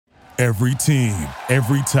Every team,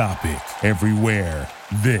 every topic, everywhere.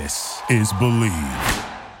 This is Believe.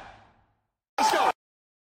 Let's go.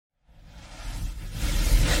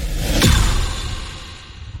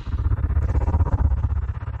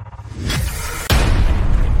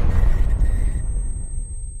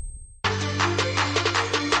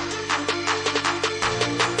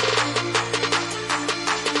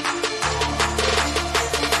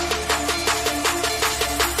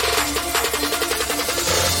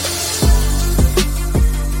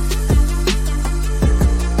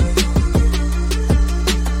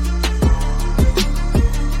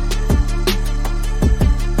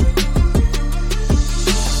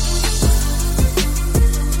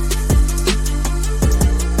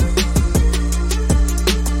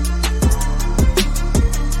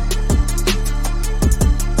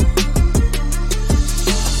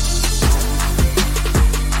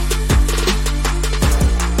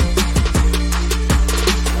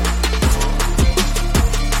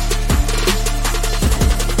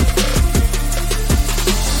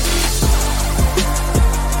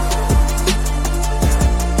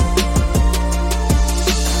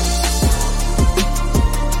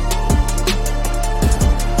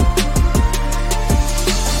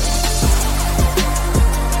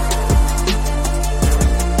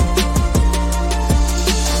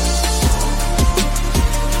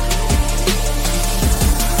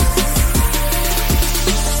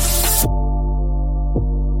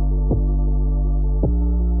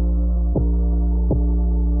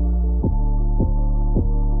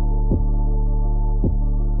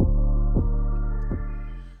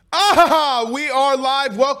 We are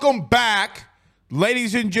live. Welcome back.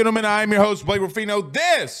 Ladies and gentlemen, I am your host, Blake Ruffino.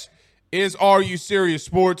 This is Are You Serious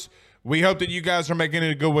Sports. We hope that you guys are making it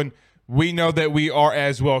a good one. We know that we are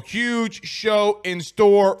as well. Huge show in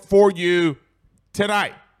store for you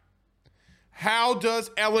tonight. How does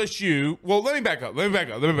LSU... Well, let me back up.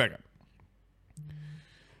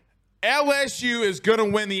 LSU is going to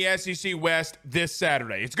win the SEC West this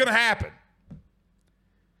Saturday. It's going to happen.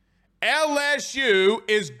 LSU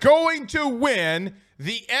is going to win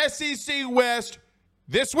the SEC West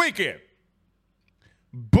this weekend.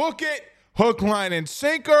 Book it, hook, line, and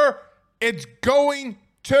sinker. It's going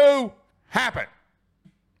to happen.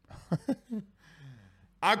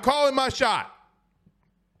 I'm calling my shot.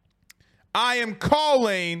 I am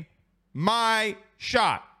calling my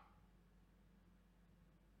shot.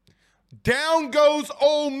 Down goes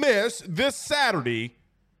Ole Miss this Saturday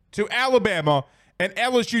to Alabama, and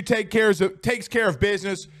LSU takes care of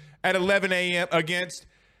business at 11 a.m. against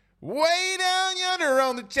way down yonder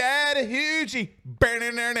on the Chattahoochee.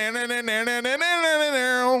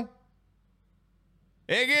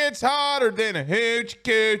 It gets hotter than a hoochie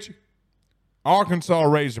coochie. Arkansas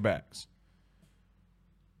Razorbacks.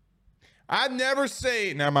 I've never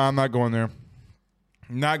seen... Never mind, I'm not going there.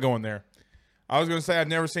 Not going there. I was going to say I've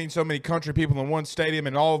never seen so many country people in one stadium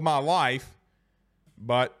in all of my life,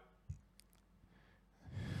 but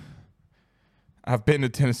I've been to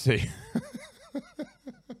Tennessee.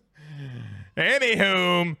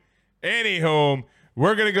 Anywho,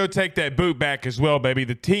 we're going to go take that boot back as well, baby.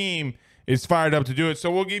 The team is fired up to do it. So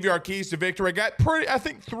we'll give you our keys to victory. I got I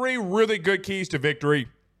think 3 really good keys to victory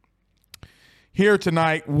here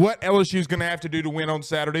tonight. What LSU is going to have to do to win on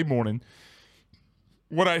Saturday morning.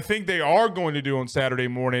 What I think they are going to do on Saturday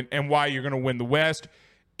morning, and why you're going to win the West.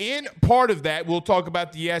 In part of that, we'll talk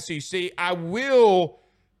about the SEC. I will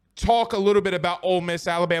talk a little bit about Ole Miss,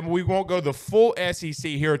 Alabama. We won't go the full SEC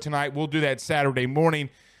here tonight. We'll do that Saturday morning.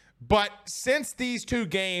 But since these 2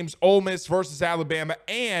 games, Ole Miss versus Alabama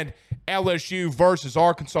and LSU versus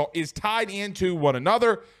Arkansas, is tied into one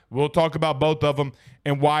another, we'll talk about both of them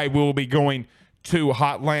and why we'll be going to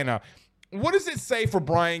Hotlanta. What does it say for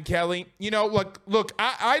Brian Kelly? You know, look,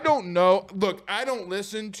 I don't know. Look, I don't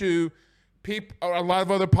listen to people, a lot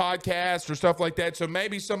of other podcasts or stuff like that, so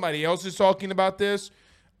maybe somebody else is talking about this.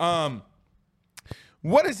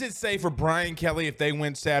 What does it say for Brian Kelly if they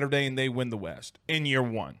win Saturday and they win the West in year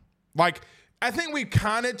 1? Like, I think we've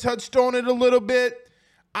kind of touched on it a little bit.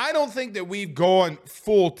 I don't think that we've gone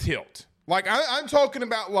full tilt. Like, I'm talking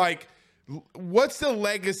about, like, what's the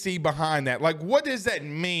legacy behind that? Like, what does that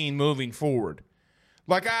mean moving forward?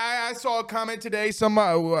 Like, I saw a comment today,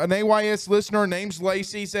 an AYS listener, name's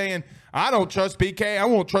Lacey, saying, I don't trust BK. I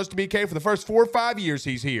won't trust BK for the first 4 or 5 years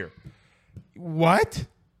he's here. What?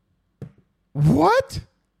 What?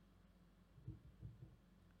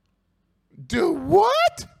 Do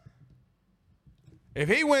what? If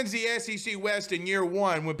he wins the SEC West in year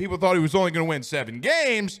 1 when people thought he was only going to win 7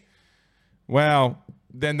 games, well,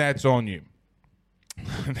 then that's on you.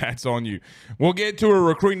 That's on you. We'll get to a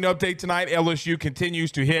recruiting update tonight. LSU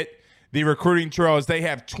continues to hit the recruiting trail as they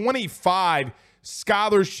have 25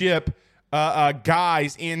 scholarship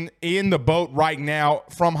guys in the boat right now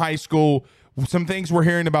from high school. Some things we're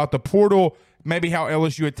hearing about the portal, maybe how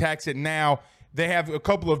LSU attacks it now. They have a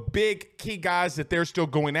couple of big key guys that they're still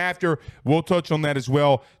going after. We'll touch on that as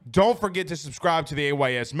well. Don't forget to subscribe to the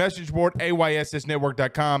AYS message board,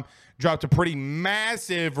 AYSSnetwork.com. Dropped a pretty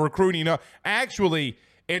massive recruiting. Actually,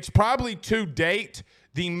 it's probably to date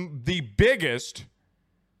the biggest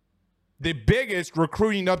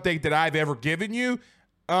recruiting update that I've ever given you.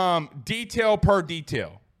 Detail per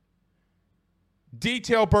detail.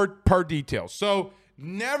 Detail per detail. So,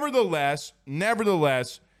 nevertheless,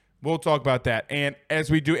 we'll talk about that. And as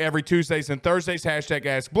we do every Tuesdays and Thursdays, hashtag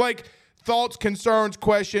Ask Blake. Thoughts, concerns,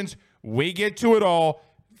 questions, we get to it all.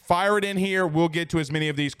 Fire it in here. We'll get to as many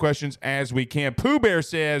of these questions as we can. Pooh Bear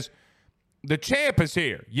says, the champ is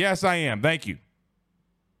here. Yes, I am. Thank you.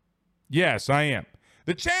 Yes, I am.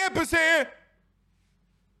 The champ is here.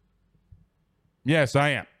 Yes, I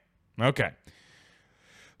am. Okay.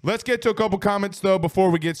 Let's get to a couple comments, though, before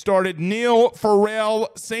we get started. Neil Farrell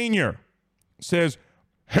Sr. says,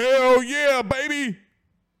 hell yeah, baby.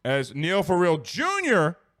 As Neil Farrell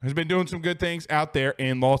Jr. has been doing some good things out there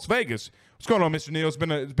in Las Vegas. What's going on, Mr. Neil? It's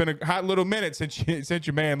been a hot little minute since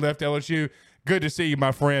your man left LSU. Good to see you,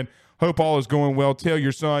 my friend. Hope all is going well. Tell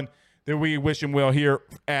your son that we wish him well here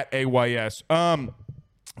at AYS.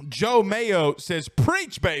 Joe Mayo says,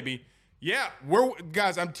 preach, baby. Yeah,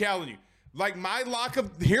 guys, I'm telling you. Like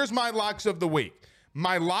here's my locks of the week.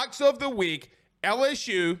 My locks of the week,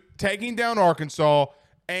 LSU taking down Arkansas,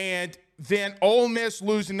 and then Ole Miss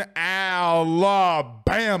losing to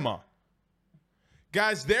Alabama.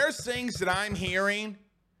 Guys, there's things that I'm hearing.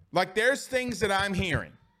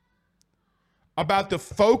 About the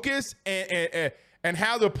focus and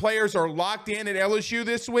how the players are locked in at LSU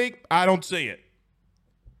this week. I don't see it.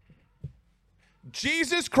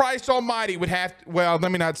 Jesus Christ Almighty would have to, well,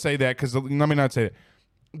 let me not say that.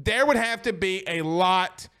 There would have to be a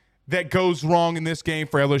lot that goes wrong in this game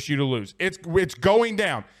for LSU to lose. It's going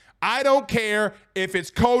down. I don't care if it's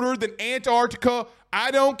colder than Antarctica.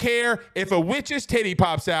 I don't care if a witch's titty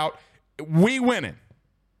pops out. We winning.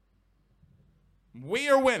 We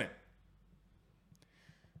are winning.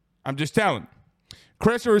 I'm just telling you.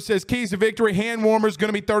 Christopher says, keys to victory, hand warmers, going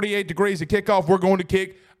to be 38 degrees at kickoff. We're going to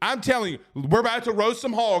kick. I'm telling you, we're about to roast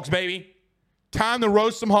some hogs, baby. Time to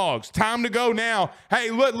roast some hogs. Time to go now. Hey,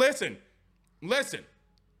 look, listen.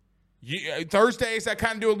 Thursdays, I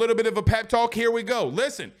kind of do a little bit of a pep talk. Here we go.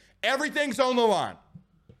 Listen, everything's on the line.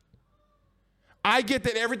 I get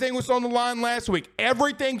that everything was on the line last week.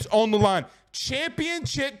 Everything's on the line.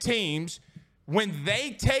 Championship teams, when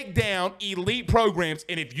they take down elite programs,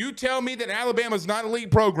 and if you tell me that Alabama's not an elite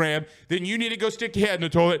program, then you need to go stick your head in the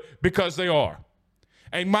toilet because they are.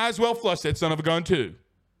 And might as well flush that son of a gun too.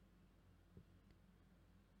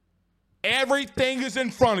 Everything is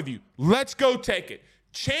in front of you. Let's go take it.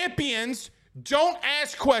 Champions don't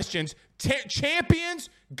ask questions. Champions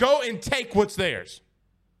go and take what's theirs.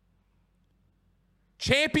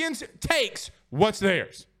 Champions takes what's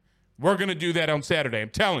theirs. We're going to do that on Saturday. I'm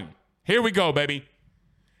telling you. Here we go, baby.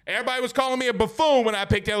 Everybody was calling me a buffoon when I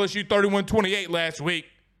picked LSU 31-28 last week.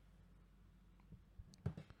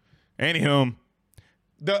 Anywho,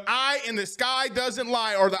 the eye in the sky doesn't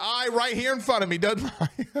lie, or the eye right here in front of me doesn't lie.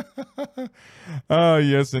 Oh,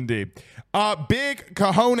 yes, indeed. Big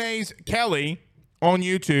Cajones Kelly on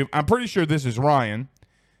YouTube. I'm pretty sure this is Ryan.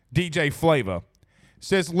 DJ Flava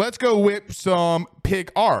says, let's go whip some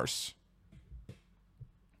pig arse.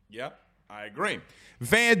 Yep, I agree.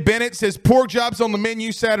 Van Bennett says, pork chops on the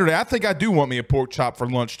menu Saturday. I think I do want me a pork chop for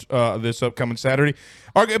lunch this upcoming Saturday.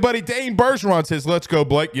 Our good buddy Dane Bergeron says, let's go,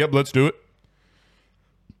 Blake. Yep, let's do it.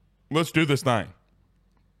 Let's do this thing.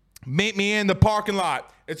 Meet me in the parking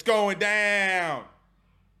lot. It's going down.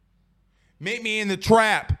 Meet me in the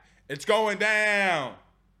trap. It's going down.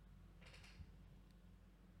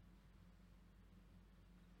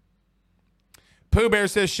 Pooh Bear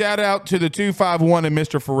says, shout out to the 251 and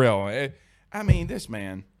Mr. Farrell. I mean, this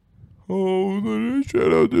man. Oh,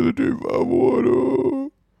 shout out to the 251.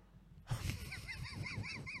 Oh.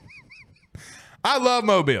 I love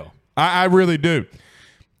Mobile. I really do.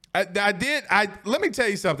 Let me tell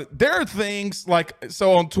you something. There are things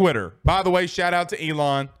so on Twitter. By the way, shout out to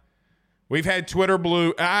Elon. We've had Twitter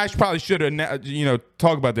Blue. I probably should have,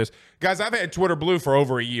 talk about this. Guys, I've had Twitter Blue for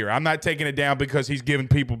over a year. I'm not taking it down because he's giving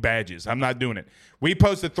people badges. I'm not doing it. We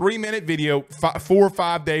post a 3-minute video 4 or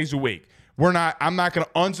 5 days a week. I'm not going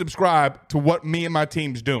to unsubscribe to what me and my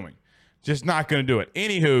team's doing. Just not going to do it.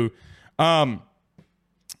 Anywho,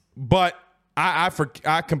 but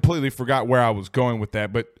I completely forgot where I was going with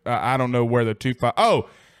that, but I don't know where the 2-5. Oh,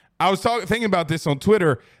 I was thinking about this on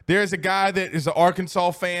Twitter. There's a guy that is an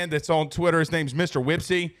Arkansas fan that's on Twitter. His name's Mr.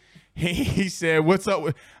 Whipsy. He said, "What's up?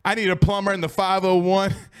 I need a plumber in the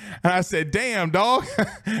 501." And I said, "Damn, dog."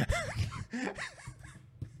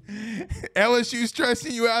 LSU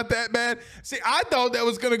stressing you out that bad? See, I thought that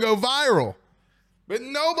was going to go viral, but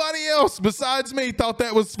nobody else besides me thought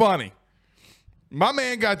that was funny. My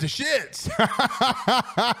man got the shits.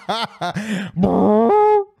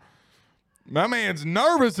 My man's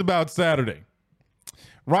nervous about Saturday.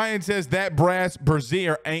 Ryan says that brass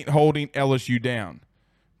brazier ain't holding LSU down.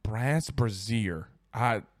 Brass brazier.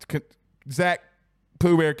 Zach,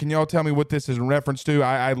 Pooh Bear, can y'all tell me what this is in reference to?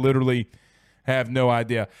 I literally have no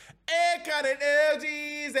idea.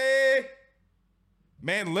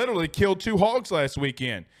 Man literally killed 2 hogs last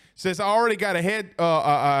weekend. Says I already got a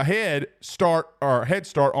head start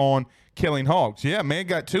on killing hogs. Yeah, man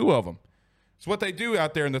got 2 of them. It's what they do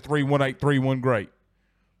out there in the 318-3-1 great.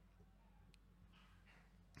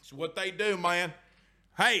 It's what they do, man.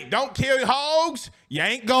 Hey, don't kill hogs. You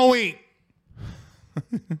ain't gonna eat.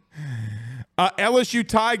 LSU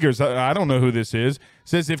Tigers. I don't know who this is.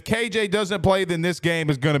 Says if KJ doesn't play, then this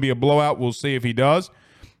game is going to be a blowout. We'll see if he does.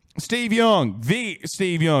 Steve Young,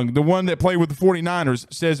 the one that played with the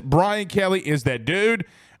 49ers, says Brian Kelly is that dude.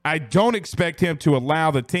 I don't expect him to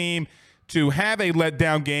allow the team to have a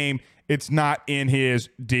letdown game. It's not in his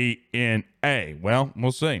DNA. Well,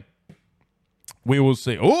 we'll see. We will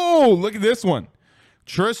see. Oh, look at this one.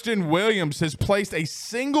 Tristan Williams has placed a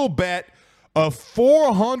single bet of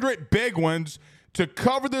 400 big ones to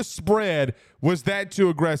cover the spread. Was that too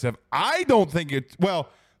aggressive? I don't think it. Well,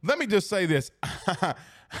 let me just say this.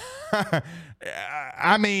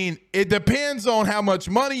 I mean, it depends on how much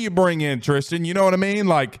money you bring in, Tristan. You know what I mean?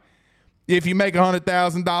 Like, if you make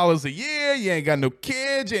 $100,000 a year, you ain't got no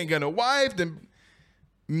kids, you ain't got no wife, then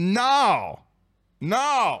no.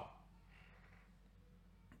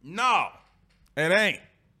 It ain't.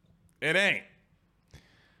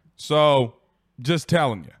 So, just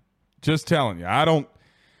telling you. I don't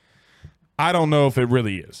know if it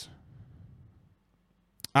really is.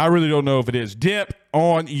 I really don't know if it is. Dip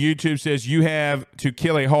on YouTube says you have to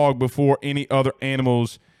kill a hog before any other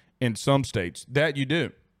animals in some states. That you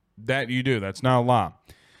do. That's not a lie.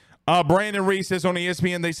 Brandon Reese says on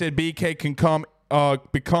ESPN they said BK can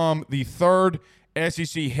become the 3rd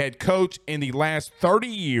SEC head coach in the last 30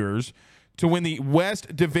 years to win the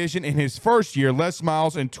West Division in his first year. Les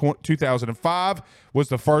Miles in 2005 was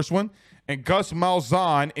the first one, and Gus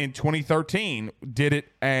Malzahn in 2013 did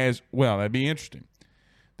it as well. That'd be interesting.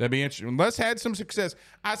 Les had some success.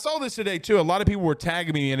 I saw this today, too. A lot of people were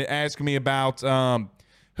tagging me and asking me about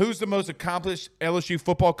who's the most accomplished LSU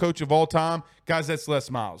football coach of all time. Guys, that's Les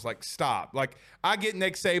Miles. Like, stop. Like, I get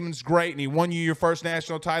Nick Saban's great, and he won you your first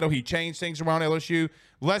national title. He changed things around LSU.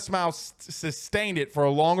 Les Miles sustained it for a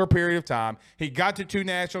longer period of time. He got to 2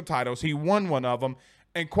 national titles. He won one of them.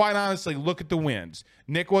 And quite honestly, look at the wins.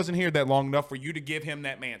 Nick wasn't here that long enough for you to give him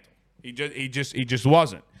that mantle. He just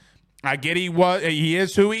wasn't. I get he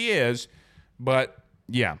is who he is, but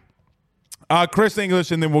yeah. Chris English,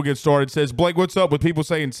 and then we'll get started, says, Blake, what's up with people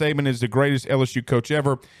saying Saban is the greatest LSU coach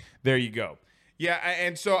ever? There you go. Yeah,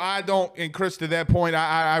 and so I don't, and Chris, to that point,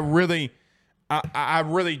 I really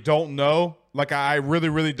don't know. Like, I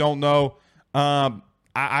really don't know.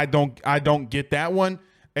 I don't get that one.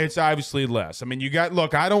 It's obviously Les. I mean,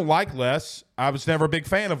 I don't like Les. I was never a big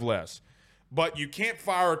fan of Les. But you can't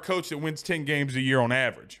fire a coach that wins 10 games a year on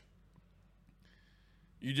average.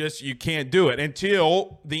 You can't do it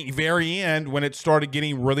until the very end when it started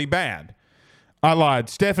getting really bad. I lied.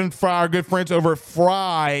 Stephen Fry, our good friends over at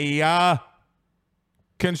Fry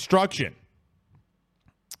Construction.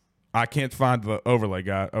 I can't find the overlay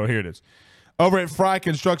guy. Oh, here it is. Over at Fry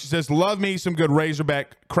Construction says, love me some good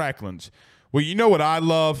Razorback cracklins. Well, you know what I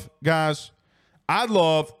love, guys? I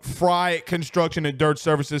love Fry Construction and Dirt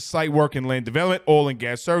Services, site work and land development, oil and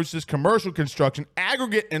gas services, commercial construction,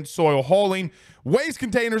 aggregate and soil hauling, waste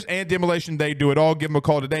containers, and demolition. They do it all. Give them a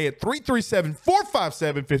call today at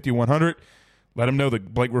 337-457-5100. Let them know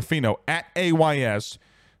that Blake Ruffino at AYS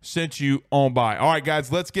sent you on by. All right,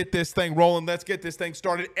 guys, let's get this thing rolling. Let's get this thing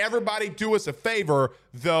started. Everybody do us a favor,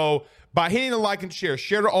 though, by hitting a like and share.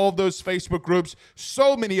 Share to all of those Facebook groups.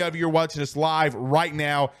 So many of you are watching us live right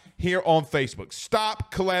now here on Facebook.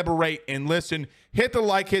 Stop, collaborate, and listen. Hit the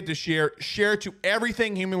like, hit the share. Share to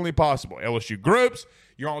everything humanly possible. LSU groups,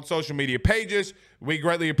 your own social media pages. We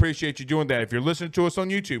greatly appreciate you doing that. If you're listening to us on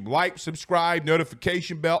YouTube, like, subscribe,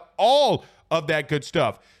 notification bell, all of that good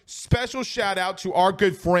stuff. Special shout out to our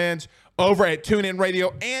good friends over at TuneIn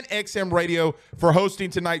Radio and XM Radio for hosting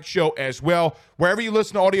tonight's show as well. Wherever you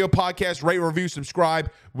listen to audio podcasts, rate, review,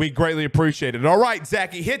 subscribe. We greatly appreciate it. All right,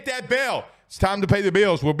 Zachy, hit that bell. It's time to pay the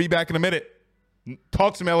bills. We'll be back in a minute.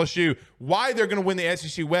 Talk some LSU. Why they're going to win the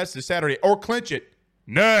SEC West this Saturday or clinch it.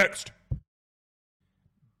 Next.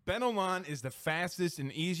 BetOnline is the fastest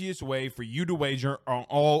and easiest way for you to wager on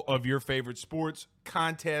all of your favorite sports,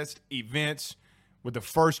 contests, events with the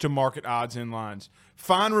first-to-market odds and lines.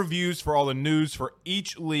 Find reviews for all the news for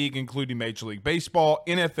each league, including Major League Baseball,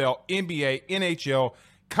 NFL, NBA, NHL,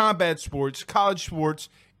 combat sports, college sports,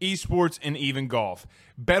 esports, and even golf.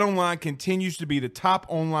 BetOnline continues to be the top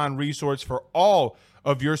online resource for all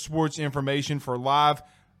of your sports information for live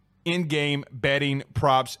in-game betting,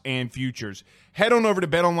 props, and futures. Head on over to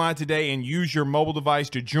BetOnline today and use your mobile device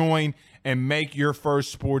to join and make your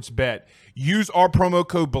first sports bet. Use our promo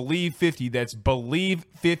code BELIEVE50, that's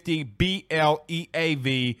BELIEVE50,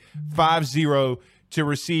 BLEAV 50, to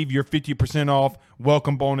receive your 50% off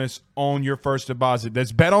welcome bonus on your first deposit.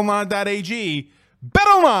 That's betonline.ag,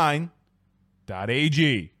 betonline.ag.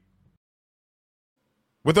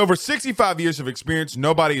 With over 65 years of experience,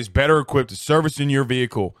 nobody is better equipped to service in your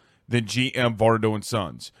vehicle than GM Varnado &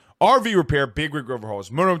 Sons. RV repair, big rig overhauls,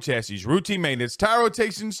 motorhome chassis, routine maintenance, tire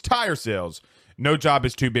rotations, tire sales. No job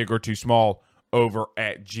is too big or too small over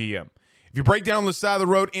at GM. If you break down on the side of the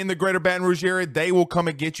road in the greater Baton Rouge area, they will come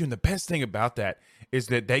and get you. And the best thing about that is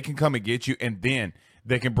that they can come and get you, and then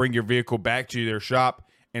they can bring your vehicle back to their shop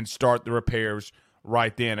and start the repairs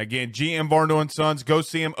right then. Again, GM Varnado & Sons. Go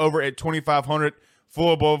see them over at 2500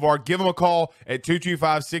 Fuller Boulevard. Give them a call at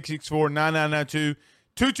 225-664-9992.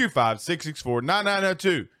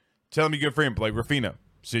 225-664-9992. Tell them your good friend Blake Ruffino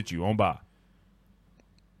sent you on by.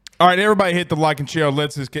 All right, everybody hit the like and share.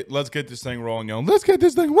 Let's get this thing rolling, y'all. Let's get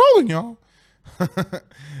this thing rolling, y'all.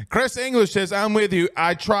 Chris English says, I'm with you.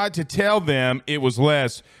 I tried to tell them it was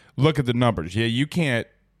less. Look at the numbers. Yeah, you can't.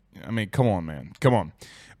 I mean, come on, man. Come on.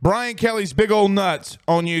 Brian Kelly's Big Old Nuts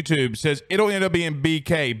on YouTube says, it'll end up being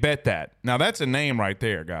BK. Bet that. Now, that's a name right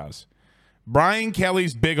there, guys. Brian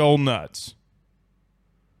Kelly's Big Old Nuts.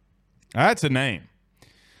 That's a name.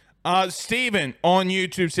 Steven on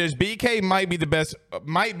YouTube says BK might be the best,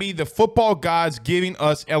 might be the football gods giving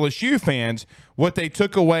us LSU fans what they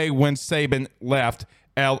took away when Saban left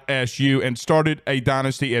LSU and started a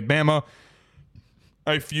dynasty at Bama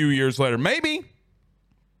a few years later. Maybe.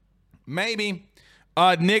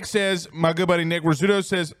 Nick says, my good buddy Nick Rizzuto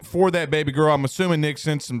says, for that baby girl, I'm assuming Nick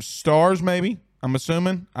sent some stars, maybe. I'm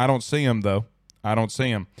assuming. I don't see him, though. I don't see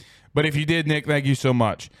him. But if you did, Nick, thank you so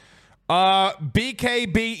much.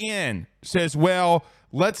 BKBN says, well,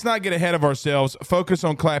 let's not get ahead of ourselves. Focus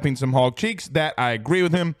on clapping some hog cheeks. That I agree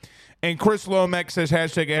with him. And Chris Lomax says,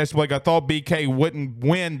 hashtag Ask Blake, I thought BK wouldn't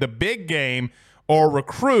win the big game or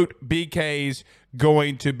recruit. BK's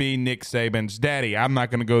going to be Nick Saban's daddy. I'm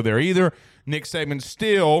not going to go there either. Nick Saban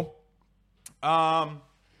still,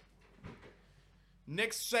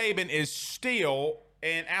 Nick Saban is still,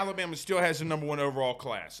 and Alabama still has the number 1 overall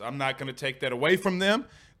class. I'm not going to take that away from them.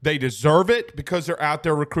 They deserve it because they're out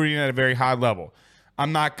there recruiting at a very high level.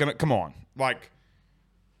 I'm not going to, come on. Like,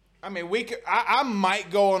 I mean, I might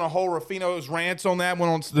go on a whole Ruffino's rants on that one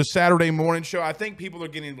on the Saturday morning show. I think people are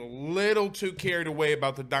getting a little too carried away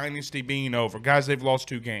about the dynasty being over. Guys, they've lost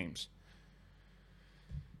 2 games.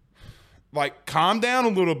 Like, calm down a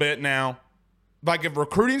little bit now. Like, if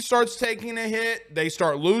recruiting starts taking a hit, they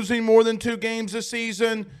start losing more than 2 games this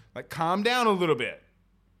season, like, calm down a little bit.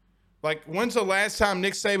 Like, when's the last time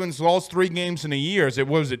Nick Saban's lost 3 games in a year? What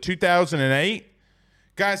was it, 2008?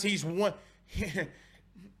 Guys, he's won.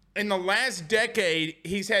 In the last decade,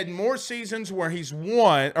 he's had more seasons where he's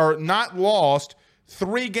won or not lost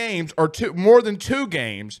 3 games or more than 2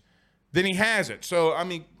 games than he hasn't. So, I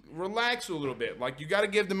mean, relax a little bit. Like, you got to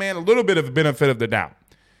give the man a little bit of a benefit of the doubt.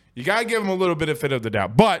 You got to give him a little benefit of the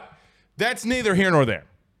doubt. But that's neither here nor there.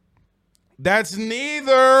 That's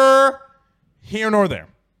neither here nor there.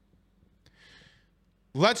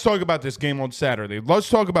 Let's talk about this game on Saturday. Let's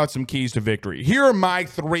talk about some keys to victory. Here are my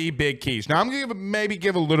 3 big keys. Now, I'm going to maybe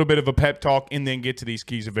give a little bit of a pep talk and then get to these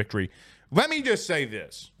keys of victory. Let me just say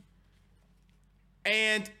this.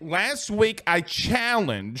 And last week, I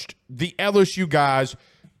challenged the LSU guys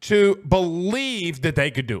to believe that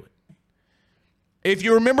they could do it. If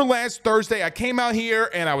you remember last Thursday, I came out here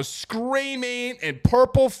and I was screaming and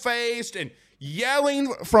purple-faced and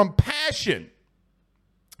yelling from passion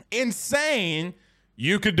and saying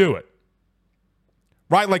you could do it.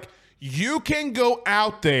 Right? Like, you can go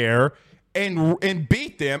out there and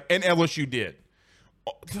beat them, and LSU did.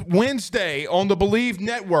 Wednesday on the Believe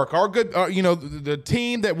Network, our good, the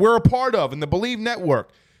team that we're a part of in the Believe Network,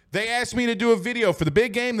 They asked me to do a video for the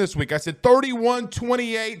big game this week. I said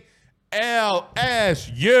 31-28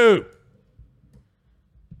 LSU.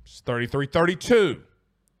 It's 33-32.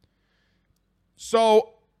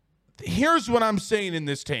 So here's what I'm seeing in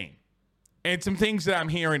this team and some things that I'm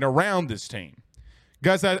hearing around this team.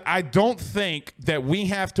 Guys, I don't think that we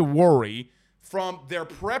have to worry from their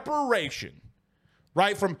preparation,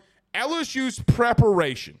 right? From LSU's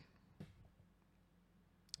preparation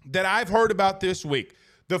that I've heard about this week.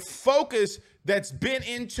 The focus that's been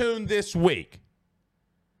in tune this week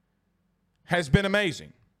has been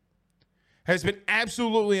amazing. Has been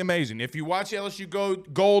absolutely amazing. If you watch LSU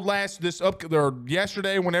Gold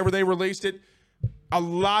yesterday, whenever they released it, a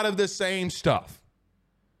lot of the same stuff.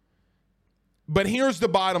 But here's the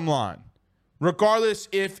bottom line. Regardless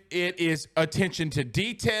if it is attention to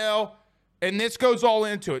detail, and this goes all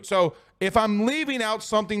into it. So if I'm leaving out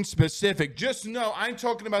something specific, just know I'm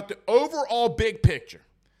talking about the overall big picture.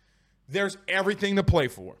 There's everything to play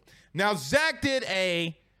for. Now, Zach did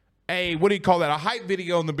a hype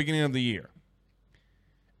video in the beginning of the year.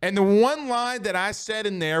 And the one line that I said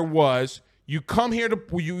in there was, you come to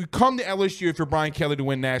LSU if you're Brian Kelly to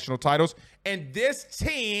win national titles, and this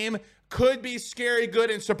team could be scary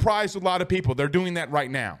good and surprise a lot of people. They're doing that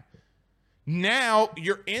right now. Now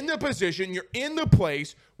you're in the position, you're in the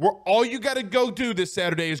place where all you got to go do this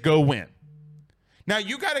Saturday is go win. Now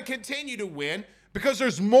you got to continue to win because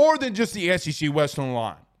there's more than just the SEC West on the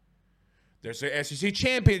line. There's an SEC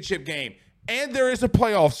championship game, and there is a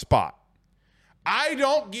playoff spot. I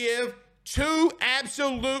don't give two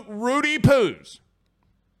absolute Rudy Poos.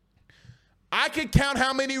 I can count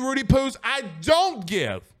how many Rudy Poos I don't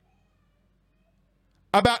give.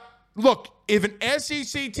 Look, if an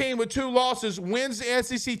SEC team with 2 losses wins the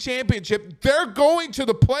SEC championship, they're going to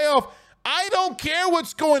the playoff. I don't care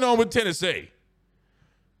what's going on with Tennessee.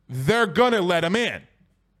 They're going to let them in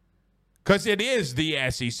because it is the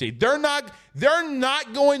SEC. They're not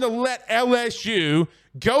going to let LSU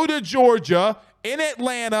go to Georgia in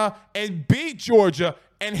Atlanta and beat Georgia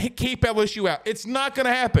and keep LSU out. It's not going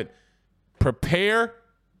to happen. Prepare.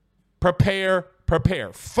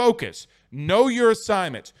 Focus. Know your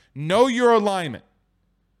assignments. Know your alignment.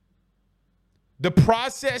 The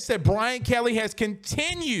process that Brian Kelly has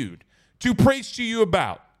continued to preach to you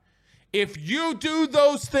about. If you do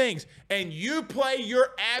those things and you play your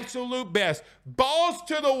absolute best, balls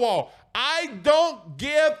to the wall, I don't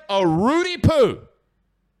give a Rudy Poo.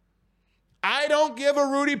 I don't give a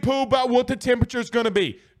Rudy Poo about what the temperature is going to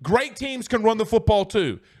be. Great teams can run the football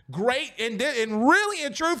too. Great, and really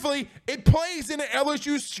and truthfully, it plays into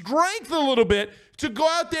LSU's strength a little bit to go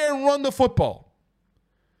out there and run the football.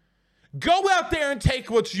 Go out there and take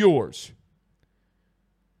what's yours.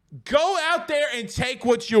 Go out there and take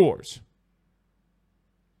what's yours.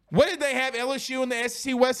 What did they have LSU in the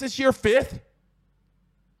SEC West this year? 5th?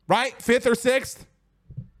 Right? 5th or 6th?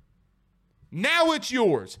 Now it's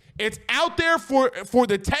yours. It's out there for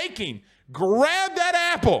the taking. Grab that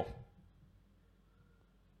apple.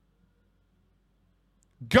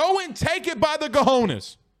 Go and take it by the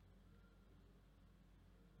cojones.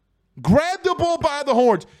 Grab the bull by the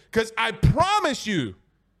horns, because I promise you,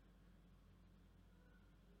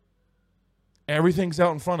 everything's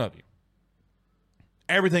out in front of you.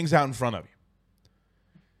 Everything's out in front of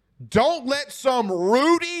you. Don't let some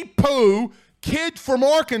Rudy Poo kid from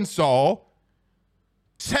Arkansas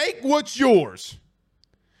take what's yours.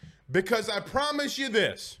 Because I promise you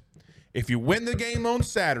this, if you win the game on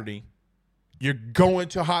Saturday, you're going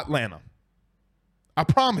to Hotlanta. I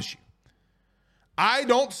promise you. I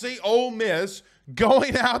don't see Ole Miss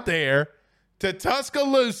going out there to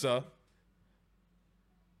Tuscaloosa.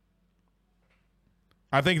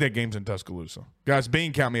 I think that game's in Tuscaloosa. Guys,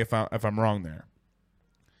 Bean, count me if I'm wrong there.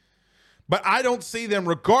 But I don't see them,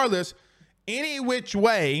 regardless, any which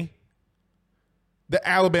way that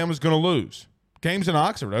Alabama's going to lose. Game's in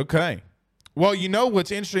Oxford, okay. Well, you know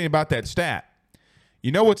what's interesting about that stat?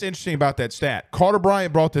 Carter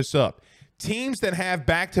Bryant brought this up. Teams that have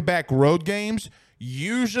back-to-back road games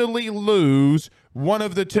usually lose one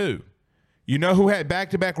of the two. You know who had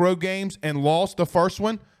back-to-back road games and lost the first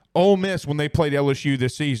one? Ole Miss when they played LSU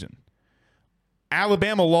this season.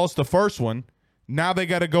 Alabama lost the first one. Now they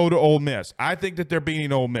got to go to Ole Miss. I think that they're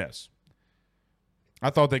beating Ole Miss. I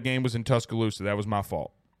thought that game was in Tuscaloosa. That was my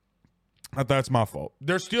fault. That's my fault.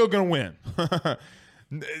 They're still going to win.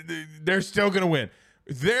 They're still going to win.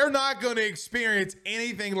 They're not going to experience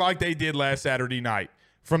anything like they did last Saturday night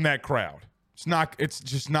from that crowd. It's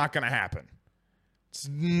just not going to happen. It's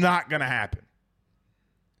not going to happen.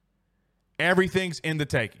 Everything's in the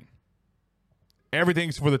taking.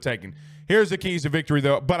 Everything's for the taking. Here's the keys to victory,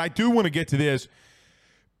 though. But I do want to get to this.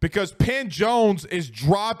 because Penn Jones is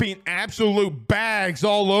dropping absolute bags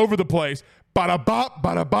all over the place. Bada bop,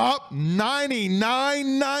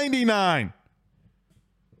 99.99.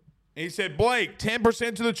 He said, Blake,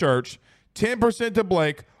 10% to the church, 10% to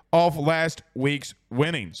Blake off last week's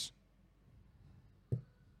winnings.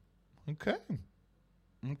 Okay.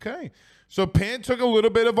 So Penn took a little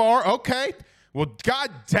bit of our, okay. Well, God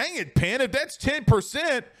dang it, Penn. If that's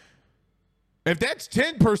 10%,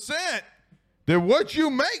 then what you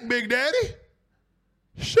make, Big Daddy?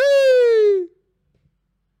 Shee.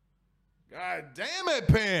 God damn it,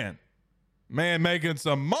 Penn. Man making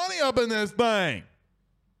some money up in this thing.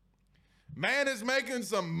 Man is making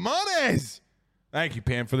some monies. Thank you,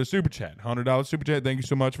 Penn, for the super chat. $100 super chat. Thank you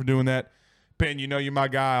so much for doing that. Penn, you know you're my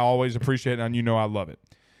guy. I always appreciate it, and you know I love it.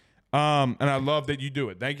 And I love that you do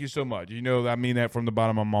it. Thank you so much. You know I mean that from the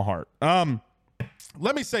bottom of my heart.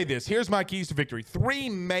 Let me say this. Here's my keys to victory. 3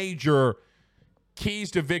 major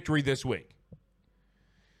keys to victory this week.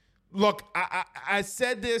 Look, I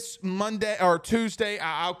said this Monday or Tuesday.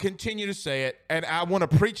 I'll continue to say it, and I want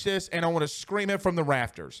to preach this, and I want to scream it from the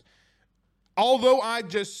rafters. Although I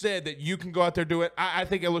just said that you can go out there and do it, I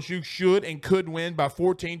think LSU should and could win by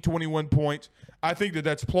 14, 21 points. I think that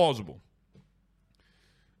that's plausible.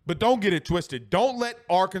 But don't get it twisted. Don't let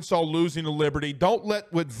Arkansas losing to Liberty. Don't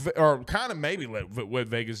let what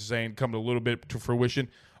Vegas is saying come a little bit to fruition.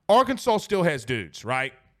 Arkansas still has dudes,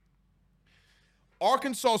 right?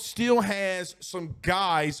 Arkansas still has some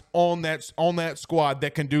guys on that squad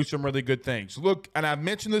that can do some really good things. Look, and I've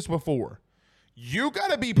mentioned this before. You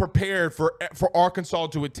got to be prepared for Arkansas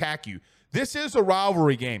to attack you. This is a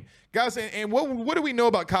rivalry game. Guys, and what do we know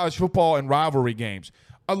about college football and rivalry games?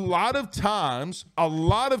 A lot of times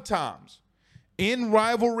in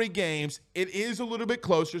rivalry games, it is a little bit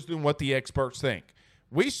closer than what the experts think.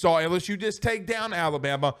 We saw LSU just take down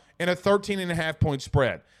Alabama in a 13.5-point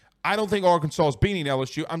spread. I don't think Arkansas is beating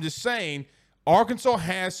LSU. I'm just saying Arkansas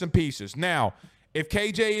has some pieces. Now, if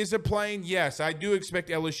KJ isn't playing, yes, I do expect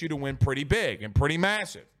LSU to win pretty big and pretty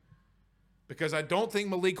massive because I don't think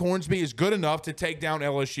Malik Hornsby is good enough to take down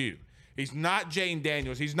LSU. He's not Jane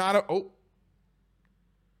Daniels. He's not a – oh.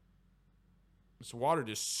 This water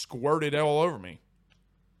just squirted all over me.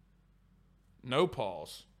 No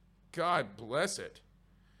pause. God bless it.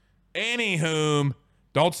 Anywho,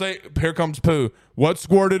 don't say, here comes poo. What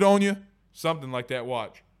squirted on you? Something like that,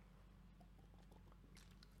 watch.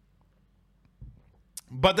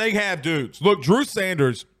 But they have dudes. Look, Drew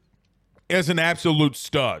Sanders is an absolute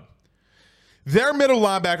stud. Their middle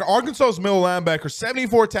linebacker, Arkansas's middle linebacker,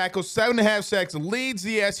 74 tackles, 7.5 sacks, leads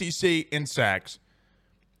the SEC in sacks,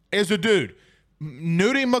 is a dude.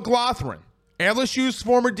 Nudie McLaughlin, LSU's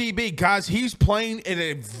former DB. Guys, he's playing at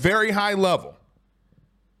a very high level.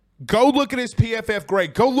 Go look at his PFF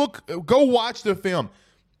grade. Go watch the film.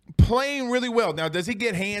 Playing really well. Now, does he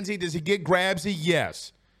get handsy? Does he get grabsy?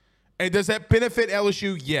 Yes. And does that benefit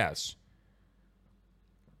LSU? Yes.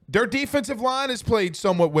 Their defensive line has played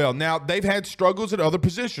somewhat well. Now, they've had struggles at other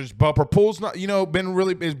positions. Bumper Pool's not,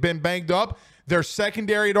 has been banged up. Their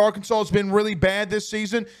secondary at Arkansas has been really bad this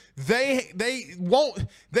season. They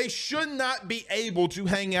should not be able to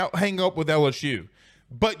hang up with LSU.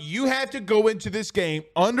 But you have to go into this game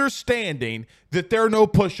understanding that they're no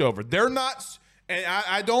pushover. They're not, and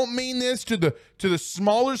I don't mean this to the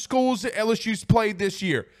smaller schools that LSU's played this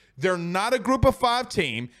year. They're not a group of 5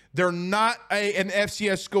 team. They're not an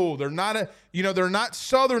FCS school. They're not they're not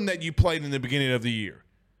Southern that you played in the beginning of the year.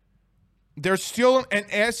 They're still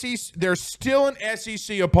an SEC. They're still an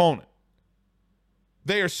SEC opponent.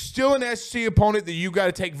 They are still an SEC opponent that you got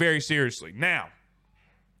to take very seriously. Now,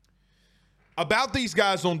 about these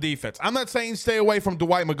guys on defense, I'm not saying stay away from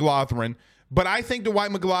Dwight McLaughlin, but I think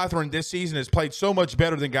Dwight McLaughlin this season has played so much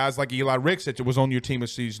better than guys like Eli Rixich that was on your team a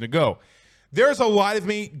season ago. There's a lot of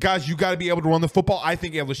guys, you got to be able to run the football. I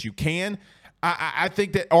think LSU can. I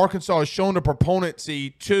think that Arkansas has shown a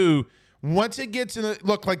proponency to once it gets in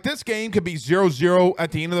look, like this game could be 0-0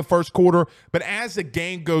 at the end of the first quarter, but as the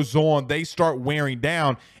game goes on, they start wearing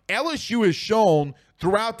down. LSU has shown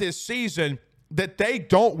throughout this season that they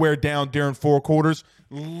don't wear down during 4 quarters.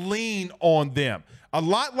 Lean on them. A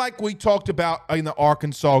lot like we talked about in the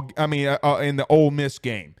in the Ole Miss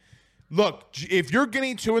game. Look, if you're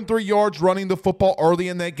getting 2 and 3 yards running the football early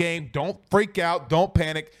in that game, don't freak out. Don't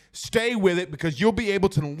panic. Stay with it because you'll be able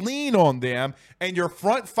to lean on them, and your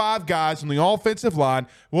front 5 guys on the offensive line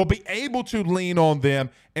will be able to lean on them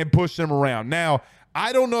and push them around. Now,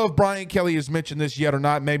 I don't know if Brian Kelly has mentioned this yet or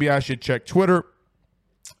not. Maybe I should check Twitter.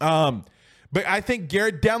 But I think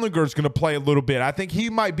Garrett Dellinger is going to play a little bit. I think he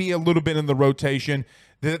might be a little bit in the rotation,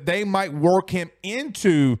 that they might work him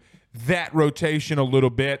into that rotation a little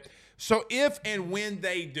bit. So if and when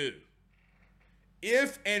they do,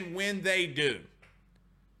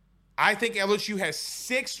 I think LSU has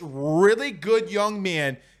 6 really good young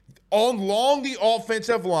men along the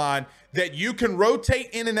offensive line that you can rotate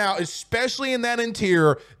in and out, especially in that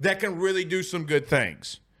interior, that can really do some good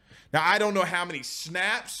things. Now, I don't know how many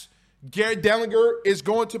snaps Garrett Dellinger is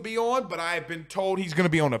going to be on, but I have been told he's going to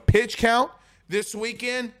be on a pitch count this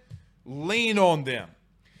weekend. Lean on them.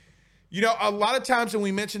 You know, a lot of times, and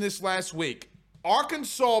we mentioned this last week,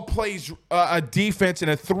 Arkansas plays a defense in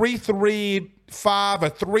a 3-3-5, a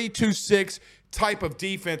 3-2-6 type of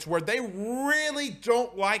defense where they really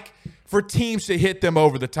don't like for teams to hit them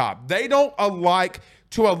over the top. They don't like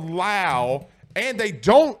to allow, and they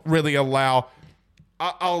don't really allow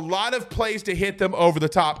a lot of plays to hit them over the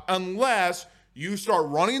top unless you start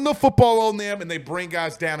running the football on them and they bring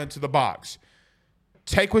guys down into the box.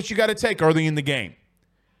 Take what you got to take early in the game.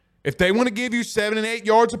 If they want to give you 7 and 8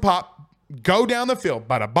 yards a pop, go down the field.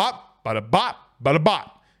 Bada bop, bada bop, bada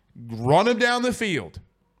bop. Run them down the field.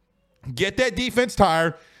 Get that defense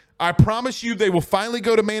tired. I promise you they will finally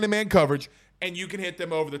go to man-to-man coverage, and you can hit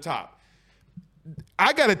them over the top.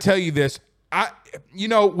 I got to tell you this.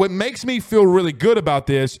 What makes me feel really good about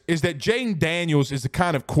this is that Jayden Daniels is the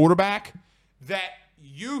kind of quarterback that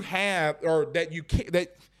you have, or that you can,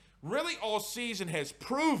 that really all season has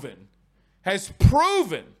proven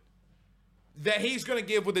that he's going to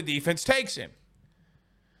give what the defense takes him.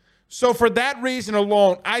 So for that reason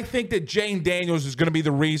alone, I think that Jayden Daniels is going to be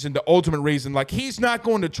the ultimate reason. Like, he's not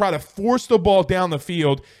going to try to force the ball down the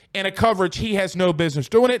field in a coverage he has no business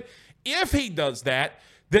doing it. If he does that,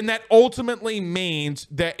 then that ultimately means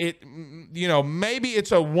that maybe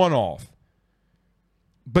it's a one-off.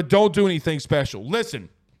 But don't do anything special. Listen,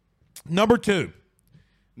 number two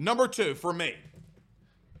for me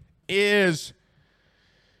is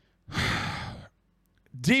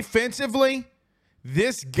defensively,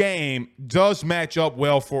 this game does match up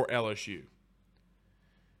well for LSU.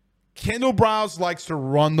 Kendall Briles likes to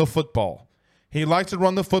run the football. He likes to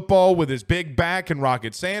run the football with his big back and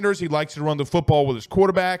Rocket Sanders. He likes to run the football with his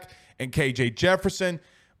quarterback and KJ Jefferson.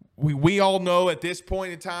 We all know at this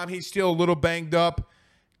point in time he's still a little banged up.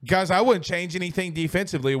 Guys, I wouldn't change anything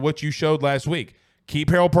defensively of what you showed last week.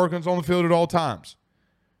 Keep Harold Perkins on the field at all times.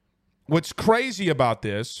 What's crazy about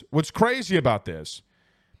this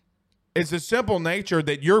is the simple nature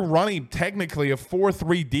that you're running technically a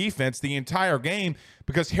 4-3 defense the entire game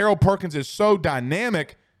because Harold Perkins is so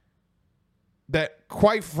dynamic that,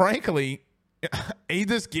 quite frankly, he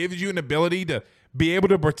just gives you an ability to be able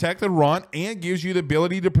to protect the run and gives you the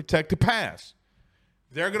ability to protect the pass.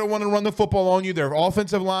 They're going to want to run the football on you. Their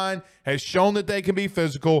offensive line has shown that they can be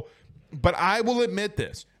physical. But I will admit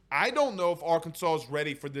this. I don't know if Arkansas is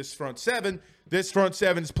ready for this front seven. This front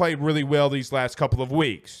seven's played really well these last couple of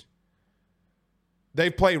weeks.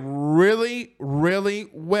 They've played really, really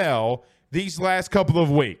well these last couple of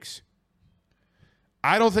weeks.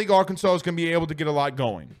 I don't think Arkansas is going to be able to get a lot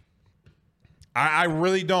going. I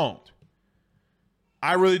really don't.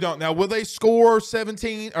 Now, will they score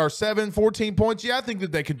 14 points? Yeah, I think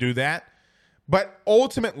that they could do that. But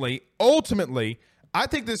ultimately, I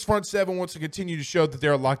think this front seven wants to continue to show that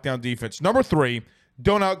they're a lockdown defense. Number 3,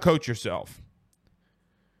 don't outcoach yourself.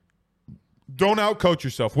 Don't outcoach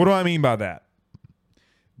yourself. What do I mean by that?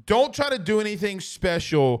 Don't try to do anything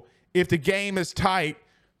special if the game is tight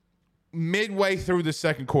midway through the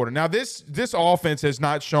second quarter. Now, this offense has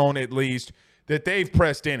not shown, at least, that they've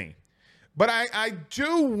pressed any. But I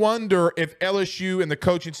do wonder if LSU and the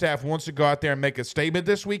coaching staff wants to go out there and make a statement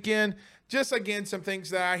this weekend. Just, again, some things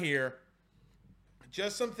that I hear.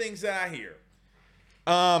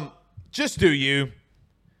 Just do you.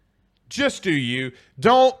 Just do you.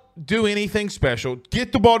 Don't do anything special.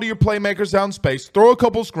 Get the ball to your playmakers out in space. Throw a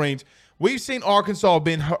couple screens. We've seen Arkansas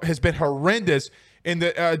has been horrendous in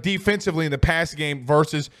the defensively in the passing game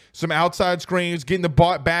versus some outside screens, getting the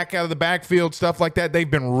ball back out of the backfield, stuff like that.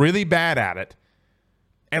 They've been really bad at it,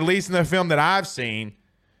 at least in the film that I've seen.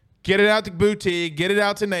 Get it out to Boutique, get it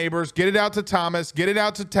out to Neighbors, get it out to Thomas, get it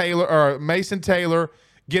out to Taylor or Mason Taylor,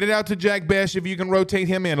 get it out to Jack Besh if you can rotate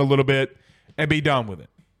him in a little bit, and be done with it.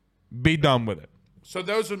 So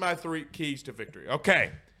those are my 3 keys to victory.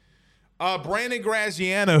 Okay. Brandon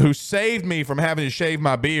Graziano, who saved me from having to shave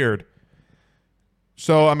my beard.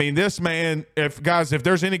 So, I mean, this man, if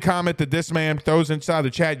there's any comment that this man throws inside the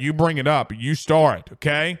chat, you bring it up. You start,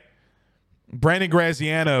 okay? Brandon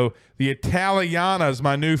Graziano, the Italiana is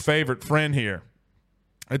my new favorite friend here.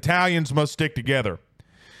 Italians must stick together.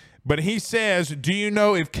 But he says, do you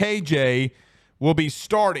know if KJ will be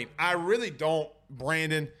starting? I really don't,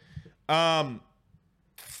 Brandon.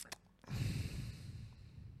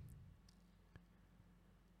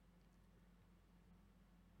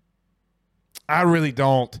 I really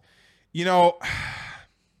don't. You know,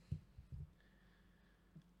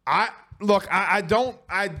 I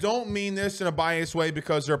don't mean this in a biased way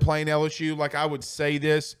because they're playing LSU. Like I would say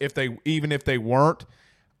this even if they weren't.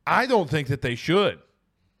 I don't think that they should.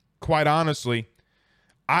 Quite honestly,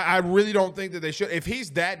 I really don't think that they should. If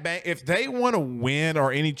he's that bad, if they want to win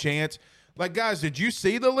or any chance, like guys, did you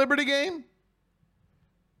see the Liberty game?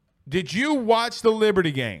 Did you watch the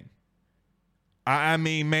Liberty game? I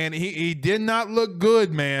mean, man, he did not look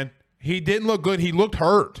good, man. He didn't look good. He looked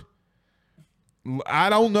hurt. I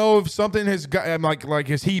don't know if something has got like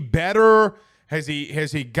is he better? Has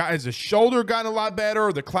his shoulder gotten a lot better,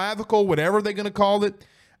 or the clavicle, whatever they're gonna call it?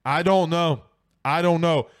 I don't know.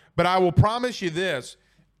 But I will promise you this: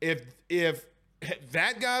 if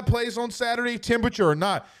that guy plays on Saturday, temperature or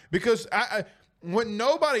not, because what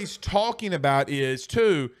nobody's talking about is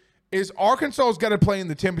Arkansas's got to play in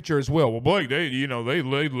the temperature as well. Well, Blake, they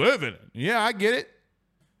live in it. Yeah, I get it.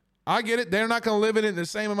 They're not going to live in it in the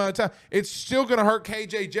same amount of time. It's still going to hurt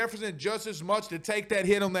KJ Jefferson just as much to take that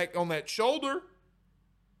hit on that shoulder.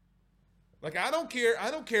 Like I don't care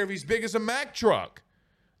if he's big as a Mack truck.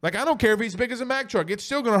 It's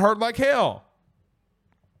still going to hurt like hell.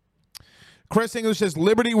 Chris English says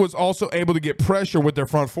Liberty was also able to get pressure with their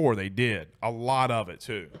front four. They did. A lot of it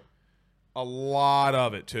too.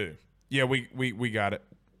 Yeah, we got it.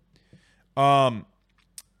 A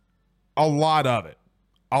lot of it.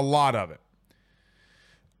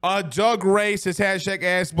 Doug Ray says,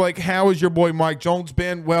 #Ask Blake, how has your boy Mike Jones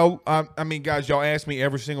been? Well, I mean, guys, y'all ask me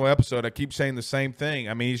every single episode. I keep saying the same thing.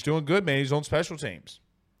 I mean, he's doing good, man. He's on special teams.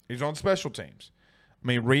 I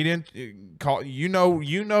mean, you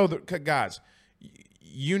know the guys.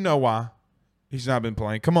 You know why he's not been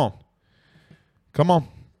playing. Come on.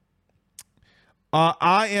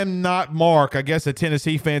 I am not Mark. I guess a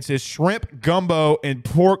Tennessee fan says shrimp gumbo and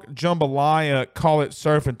pork jambalaya. Call it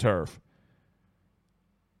surf and turf.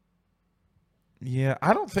 Yeah,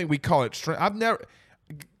 I don't think we call it shrimp.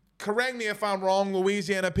 Correct me if I'm wrong,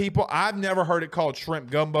 Louisiana people. I've never heard it called shrimp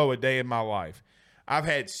gumbo a day in my life. I've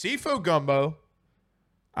had seafood gumbo.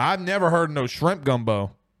 I've never heard no shrimp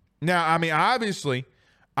gumbo. Now, I mean, obviously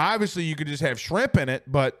you could just have shrimp in it,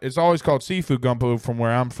 but it's always called seafood gumbo from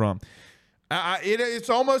where I'm from. It's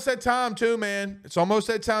almost that time too, man. It's almost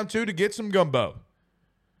that time too to get some gumbo.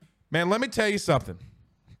 Man, let me tell you something.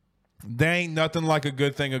 There ain't nothing like a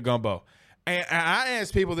good thing of gumbo. And I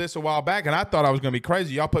asked people this a while back, and I thought I was going to be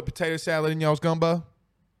crazy. Y'all put potato salad in y'all's gumbo?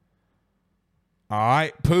 All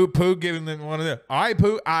right, Pooh, giving them one of them. All right,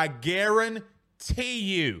 Pooh, I guarantee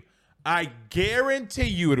you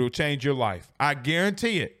it'll change your life. I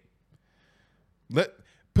guarantee it.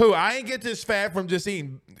 Pooh, I ain't get this fat from just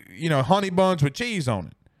eating, honey buns with cheese on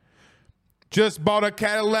it. Just bought a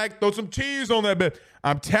Cadillac, throw some cheese on that bit.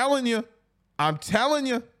 I'm telling you. All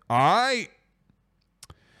right.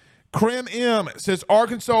 Krim M says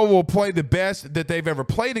Arkansas will play the best that they've ever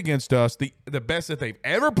played against us. The best that they've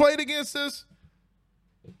ever played against us?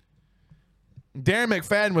 Darren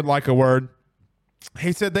McFadden would like a word.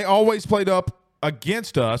 He said they always played up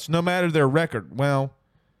against us, no matter their record. Well,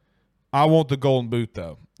 I want the golden boot,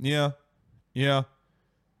 though. Yeah.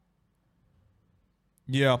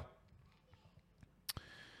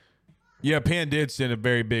 Yeah, Penn did send a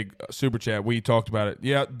very big super chat. We talked about it.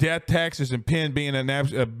 Yeah, death, taxes, and Penn being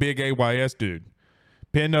a big AYS dude.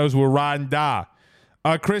 Penn knows we'll ride and die.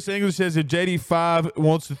 Chris English says if JD5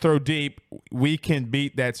 wants to throw deep, we can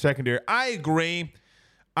beat that secondary. I agree.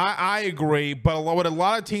 I agree. But what a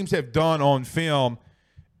lot of teams have done on film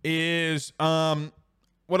is when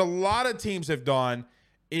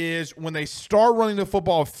they start running the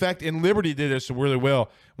football and Liberty did this really well.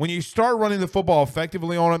 When you start running the football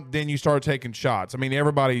effectively on them, then you start taking shots. I mean,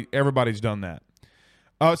 everybody's done that.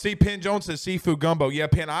 See, Penn Jones says seafood gumbo. Yeah,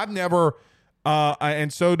 Penn, I've never,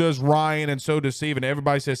 and so does Ryan, and so does Steven.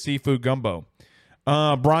 Everybody says seafood gumbo.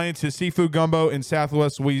 Brian says seafood gumbo in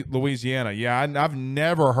Southwest Louisiana. Yeah, I've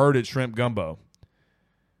never heard it shrimp gumbo.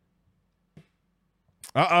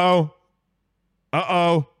 Uh-oh.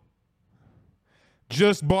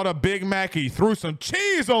 Just bought a Big Mackey, threw some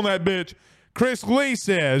cheese on that bitch. Chris Lee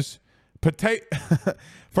says,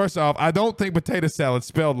 first off, I don't think potato salad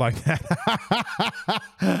spelled like that.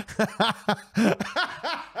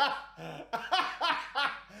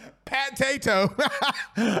 Potato.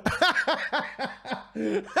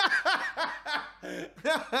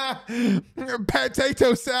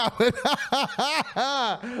 Potato salad.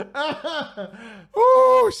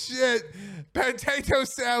 Oh, shit. Potato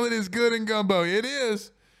salad is good in gumbo. It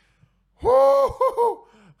is.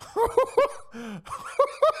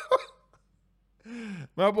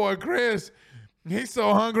 My boy Chris He's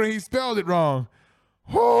so hungry he spelled it wrong.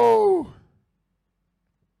 Whoo!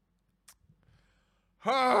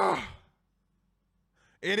 Ah.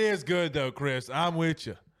 It is good though, Chris. I'm with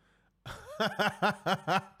you.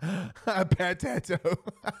 Potato.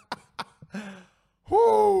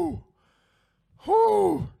 Whoo!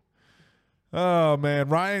 Whoo! Oh man,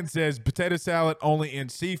 Ryan says potato salad only in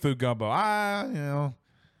seafood gumbo. I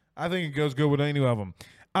think it goes good with any of them.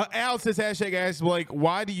 Al says, hashtag ask Blake,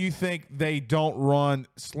 why do you think they don't run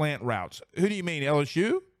slant routes? Who do you mean,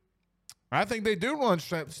 LSU? I think they do run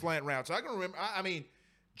slant routes. I can remember. I mean,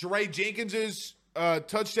 Dre Jenkins's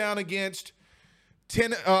touchdown against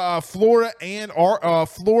Florida and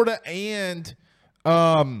Florida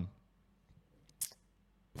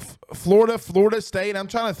State. I'm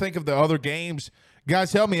trying to think of the other games.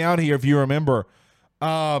 Guys, help me out here if you remember.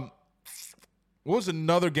 What was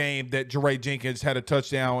another game that Dre Jenkins had a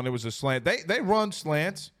touchdown and it was a slant? They run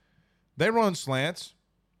slants. They run slants.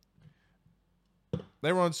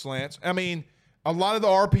 I mean, a lot of the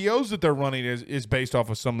RPOs that they're running is based off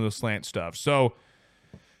of some of the slant stuff. So,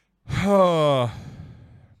 yeah.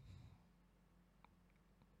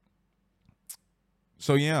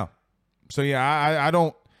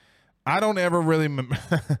 I don't ever really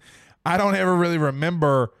I don't ever really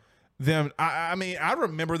remember them. I mean, I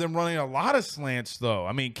remember them running a lot of slants, though.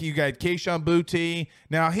 I mean, you got Kayshon Boutte.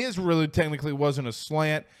 Now, his really technically wasn't a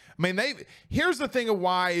slant. I mean, here's the thing of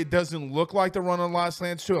why it doesn't look like they're running a lot of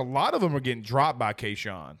slants, too. A lot of them are getting dropped by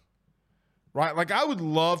Kayshon, right? Like, I would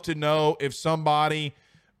love to know if somebody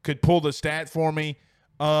could pull the stat for me.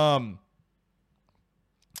 I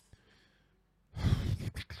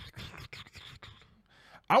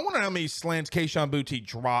wonder how many slants Kayshon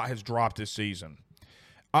Boutte has dropped this season.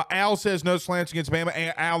 Al says no slants against Bama.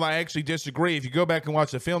 And Al, I actually disagree. If you go back and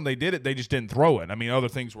watch the film, they did it. They just didn't throw it. I mean, other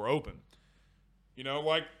things were open. You know,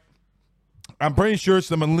 like, I'm pretty sure it's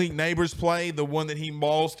the Malik Neighbors play, the one that he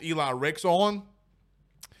mauled Eli Ricks on.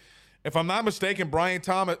 If I'm not mistaken, Brian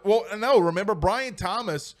Thomas – well, no, remember Brian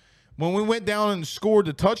Thomas, when we went down and scored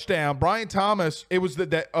the touchdown, Brian Thomas, it was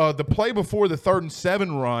the play before the 3rd and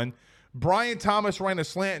 7 run. Brian Thomas ran a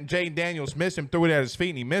slant, and Jay Daniels missed him, threw it at his feet,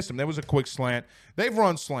 and he missed him. That was a quick slant. They've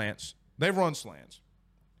run slants.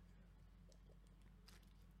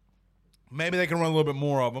 Maybe they can run a little bit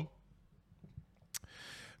more of them.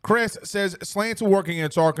 Chris says slants are working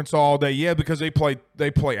against Arkansas all day. Yeah, because they play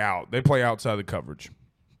out. They play outside the coverage.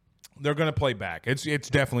 They're going to play back. It's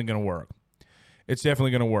definitely going to work.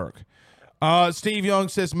 Steve Young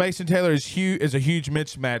says Mason Taylor is a huge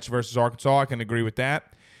mismatch versus Arkansas. I can agree with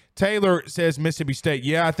that. Taylor says Mississippi State.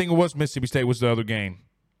 Yeah, I think it was Mississippi State was the other game.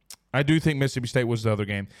 I do think Mississippi State was the other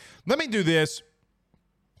game. Let me do this,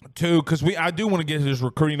 too, because I do want to get this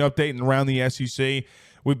recruiting update and around the SEC.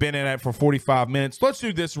 We've been in it for 45 minutes. Let's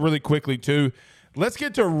do this really quickly, too. Let's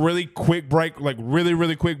get to a really quick break, like really,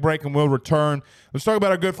 really quick break, and we'll return. Let's talk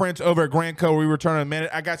about our good friends over at Gramco. We return in a minute.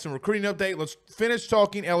 I got some recruiting update. Let's finish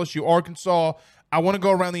talking LSU, Arkansas. I want to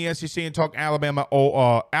go around the SEC and talk Alabama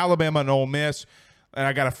and Ole Miss. And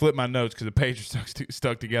I got to flip my notes because the pages are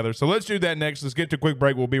stuck together. So let's do that next. Let's get to a quick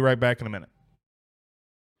break. We'll be right back in a minute.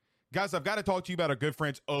 Guys, I've got to talk to you about our good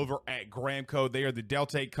friends over at Gramco. They are the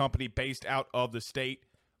Delta 8 company based out of the state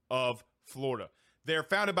of Florida. They're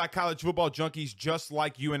founded by college football junkies just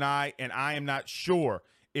like you and I am not sure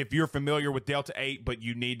if you're familiar with Delta 8, but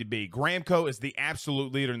you need to be. Gramco is the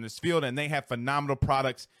absolute leader in this field, and they have phenomenal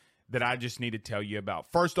products that I just need to tell you about.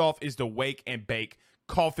 First off is the Wake and Bake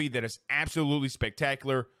coffee that is absolutely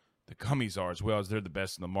spectacular. The gummies are as well, as they're the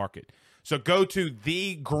best in the market. So go to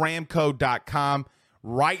thegramco.com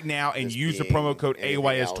right now and use the promo code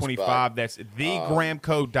AYS25. That's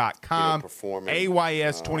thegramco.com,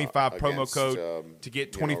 AYS25 promo code to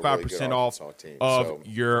get 25% off of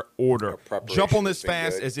your order. Jump on this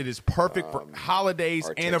fast as it is perfect for holidays,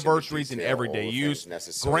 anniversaries, and everyday use.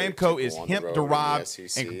 Gramco is hemp-derived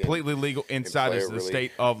and completely legal inside of the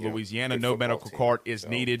state of Louisiana. No medical card is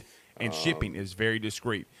needed, and shipping is very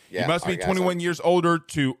discreet. You must be 21 years older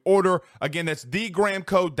to order. Again, that's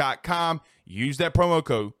thegramco.com. Use that promo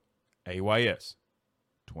code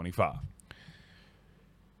AYS25.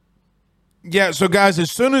 Yeah, so guys,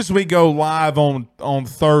 as soon as we go live on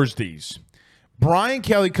Thursdays, Brian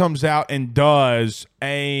Kelly comes out and does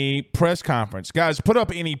a press conference. Guys, put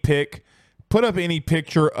up any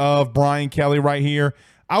picture of Brian Kelly right here.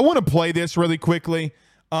 I want to play this really quickly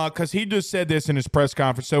because he just said this in his press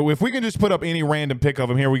conference. So if we can just put up any random pic of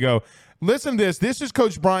him, here we go. Listen to this. This is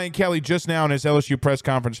Coach Brian Kelly just now in his LSU press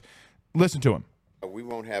conference. Listen to him. We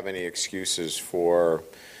won't have any excuses for,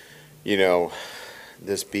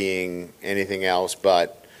 this being anything else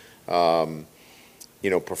but,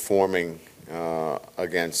 performing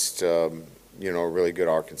against a really good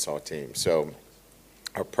Arkansas team. So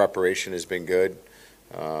our preparation has been good.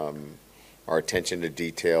 Our attention to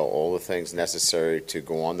detail, all the things necessary to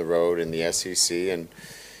go on the road in the SEC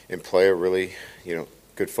and play a really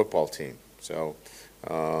good football team. So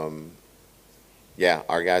our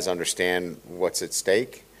guys understand what's at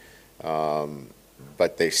stake,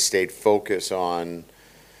 but they stayed focused on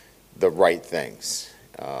the right things,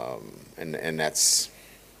 and that's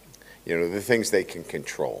the things they can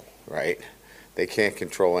control, right? They can't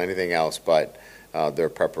control anything else but their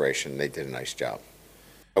preparation. They did a nice job.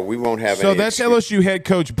 We won't have any. So that's LSU head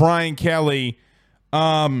coach Brian Kelly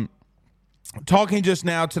talking just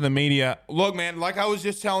now to the media. Look, man, like I was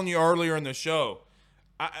just telling you earlier in the show,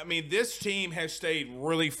 I mean, this team has stayed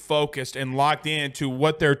really focused and locked into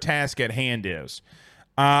what their task at hand is.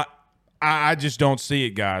 I just don't see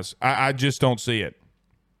it, guys. I just don't see it.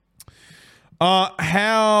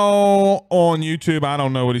 How on YouTube, I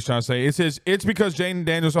don't know what he's trying to say. It says, it's because Jaden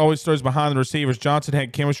Daniels always throws behind the receivers. Johnson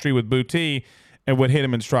had chemistry with Boutte and would hit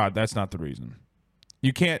him in stride. That's not the reason.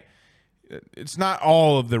 You can't – it's not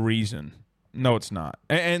all of the reason. No, it's not.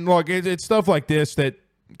 And look, it's stuff like this that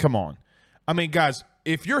 – come on. I mean, guys,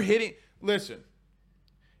 if you're hitting – listen,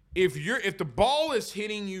 if the ball is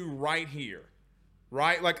hitting you right here,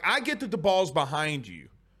 right? Like, I get that the ball's behind you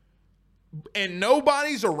and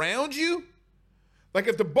nobody's around you. Like,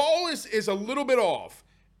 if the ball is a little bit off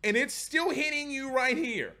and it's still hitting you right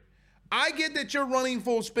here, I get that you're running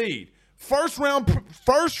full speed. First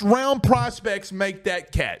round prospects make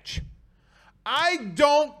that catch. I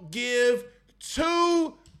don't give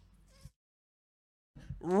two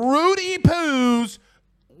Rudy Poos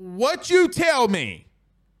what you tell me.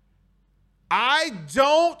 I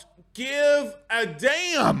don't give a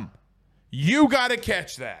damn. You got to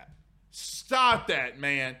catch that. Stop that,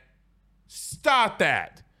 man. Stop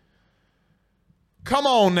that. Come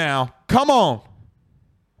on now. Come on.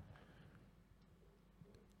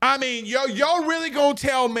 I mean, y'all really gonna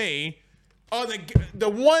tell me the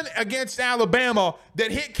one against Alabama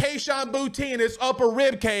that hit Kayshon Boutte in his upper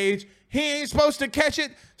rib cage, he ain't supposed to catch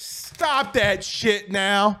it? Stop that shit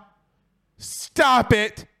now. Stop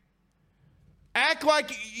it. Act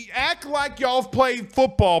like y'all have played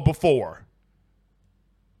football before.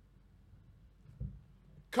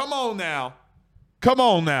 Come on now. Come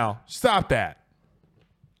on now. Stop that.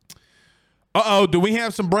 Uh-oh, do we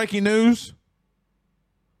have some breaking news?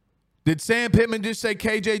 Did Sam Pittman just say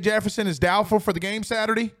KJ Jefferson is doubtful for the game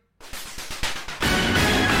Saturday?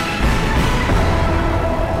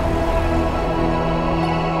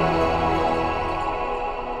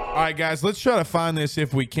 All right, guys, let's try to find this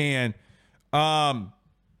if we can.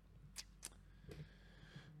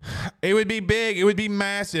 It would be big. It would be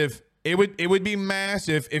massive. It would be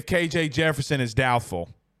massive if KJ Jefferson is doubtful.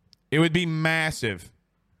 It would be massive.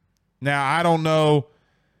 Now, I don't know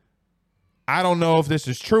if this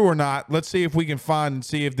is true or not. Let's see if we can find and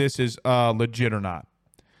see if this is legit or not.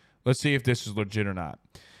 Let's see if this is legit or not.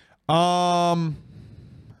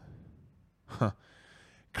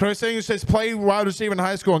 Chris English says, played wide receiver in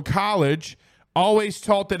high school and college. Always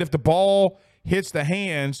taught that if the ball hits the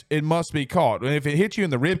hands, it must be caught. And if it hits you in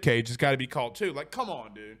the rib cage, it's got to be caught too. Like, come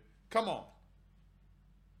on, dude. Come on.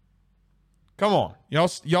 Come on.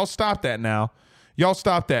 Y'all stop that now. Y'all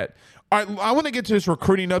stop that. All right, I want to get to this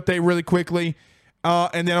recruiting update really quickly,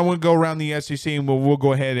 and then I want to go around the SEC, and we'll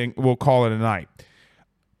go ahead and we'll call it a night.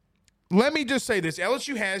 Let me just say this.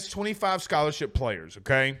 LSU has 25 scholarship players,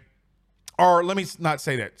 okay? Or let me not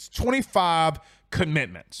say that. It's 25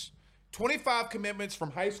 commitments. 25 commitments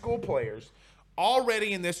from high school players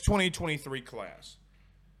already in this 2023 class.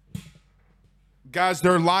 Guys,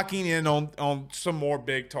 they're locking in on some more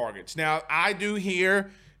big targets. Now, I do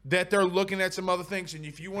hear that they're looking at some other things, and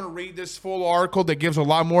if you want to read this full article that gives a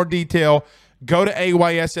lot more detail, go to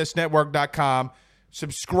AYSSnetwork.com.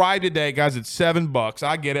 Subscribe today, guys. It's $7.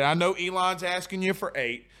 I get it. I know Elon's asking you for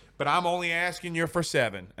 $8, but I'm only asking you for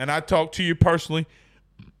 $7, and I talk to you personally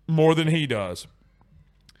more than he does.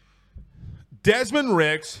 Desmond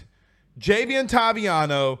Ricks, Javian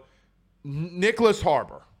Taviano, Nicholas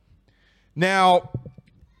Harbor. Now,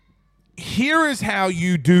 here is how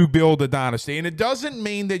you do build a dynasty. And it doesn't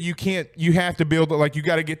mean that you have to build it like you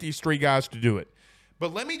got to get these three guys to do it.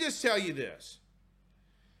 But let me just tell you this.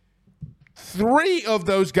 3 of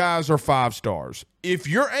those guys are 5 stars. If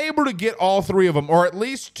you're able to get all 3 of them, or at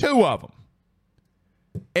least 2 of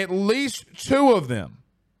them,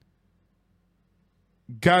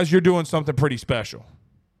 guys, you're doing something pretty special.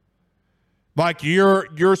 Like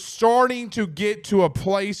you're starting to get to a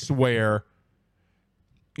place where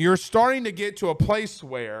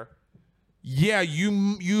yeah,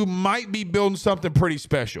 you might be building something pretty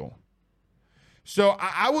special. So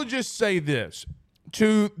I would just say this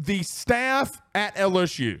to the staff at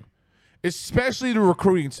LSU, especially the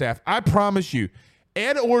recruiting staff. I promise you,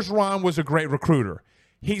 Ed Orgeron was a great recruiter.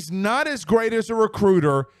 He's not as great as a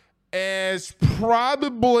recruiter as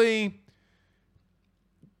probably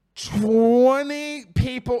 20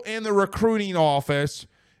 people in the recruiting office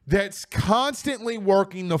that's constantly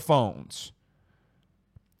working the phones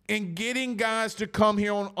and getting guys to come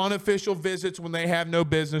here on unofficial visits when they have no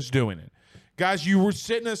business doing it. Guys, you were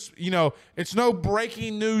sitting us, it's no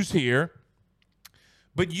breaking news here,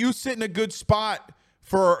 but you sit in a good spot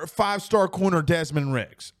for five-star corner Desmond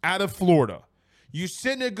Ricks out of Florida. You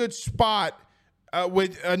sit in a good spot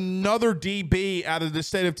with another DB out of the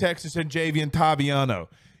state of Texas and Javian Taviano.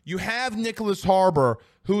 You have Nicholas Harbor,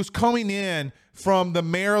 who's coming in from the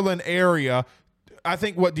Maryland area. I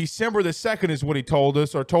think December the 2nd is what he told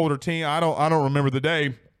us or told her team. I don't remember the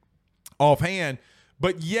day offhand.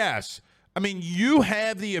 But yes, I mean, you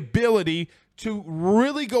have the ability to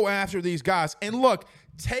really go after these guys. And look,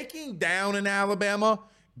 taking down in Alabama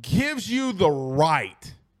gives you the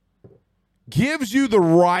right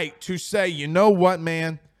to say, you know what,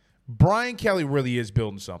 man, Brian Kelly really is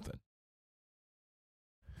building something.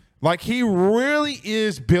 Like, he really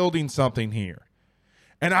is building something here.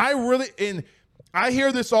 And I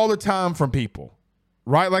hear this all the time from people,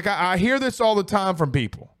 right? Like, I hear this all the time from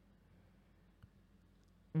people.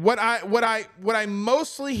 What I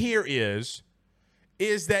mostly hear is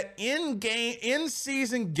that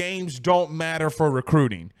in-season games don't matter for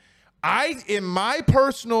recruiting. In my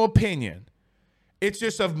personal opinion, it's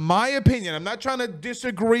just of my opinion. I'm not trying to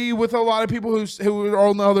disagree with a lot of people who are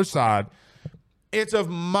on the other side. It's of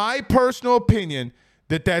my personal opinion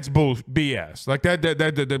that's BS. Like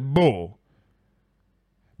that bull.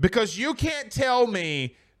 Because you can't tell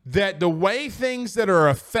me that the way things that are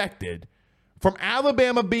affected from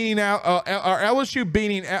Alabama beating out or LSU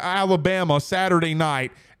beating Alabama Saturday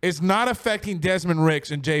night is not affecting Desmond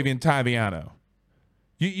Ricks and Javian Taviano.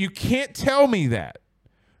 You can't tell me that.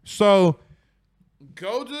 So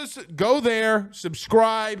go there,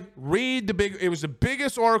 subscribe, read it was the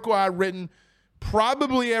biggest article I've written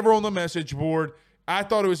probably ever on the message board. I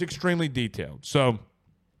thought it was extremely detailed. So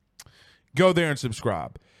go there and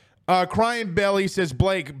subscribe. Crying Belly says,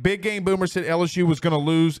 Blake, Big Game Boomer said LSU was going to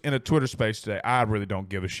lose in a Twitter space today. I really don't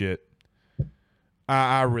give a shit.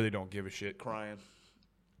 I really don't give a shit, Crying.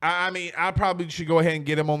 I mean, I probably should go ahead and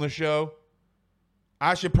get him on the show.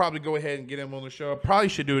 I should probably go ahead and get him on the show. I probably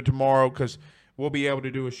should do it tomorrow because we'll be able to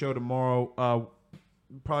do a show tomorrow,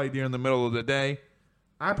 probably during the middle of the day.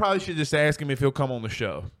 I probably should just ask him if he'll come on the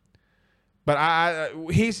show. But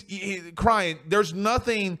he's Crying. There's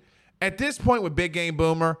nothing at this point with Big Game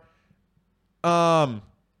Boomer. I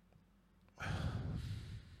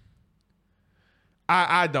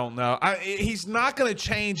don't know. He's not going to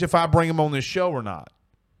change if I bring him on this show or not.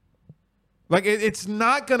 Like, it's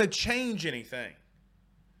not going to change anything.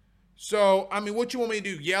 So, I mean, what you want me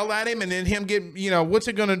to do? Yell at him and then him get, what's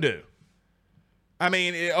it going to do? I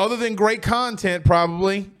mean, other than great content,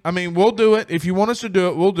 probably. I mean, we'll do it. If you want us to do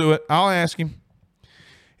it, we'll do it. I'll ask him.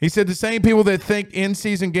 He said the same people that think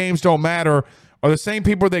in-season games don't matter are the same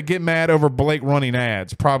people that get mad over Blake running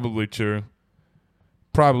ads. Probably true.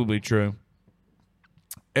 Probably true.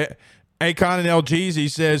 Akon and LGZ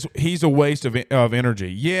says he's a waste of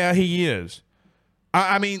energy. Yeah, he is.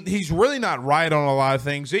 I mean, he's really not right on a lot of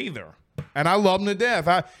things either. And I love him to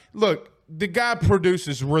death. Look, the guy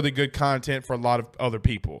produces really good content for a lot of other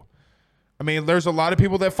people. I mean, there's a lot of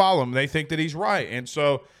people that follow him. They think that he's right. And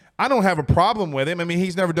so I don't have a problem with him. I mean,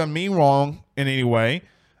 he's never done me wrong in any way.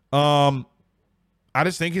 I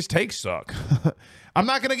just think his takes suck. I'm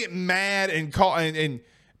not going to get mad and call and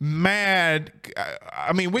mad.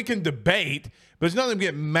 I mean, we can debate, but there's nothing to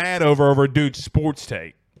get mad over a dude's sports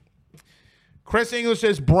take. Chris English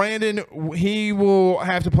says Brandon, he will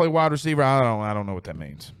have to play wide receiver. I don't know what that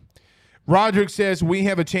means. Roderick says we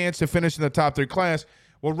have a chance to finish in the top 3 class.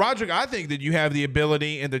 Well, Roderick, I think that you have the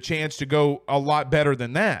ability and the chance to go a lot better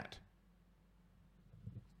than that.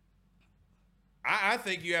 I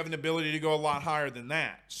think you have an ability to go a lot higher than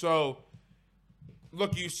that. So,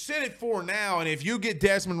 look, you sit at 4 now, and if you get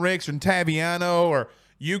Desmond Ricks and Taviano, or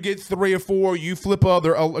you get 3 or 4, you flip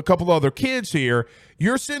a couple other kids here,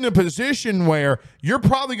 you're sitting in a position where you're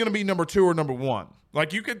probably going to be number 2 or number 1.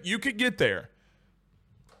 Like, you could get there.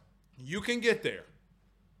 You can get there.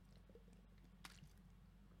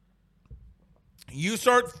 You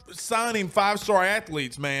start signing 5-star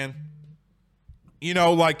athletes, man.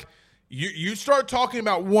 Like you start talking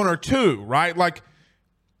about 1 or 2, right? Like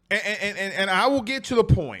And I will get to the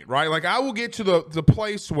point, right? Like I will get to the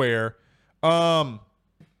place where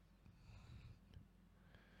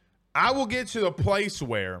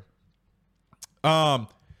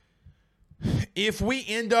if we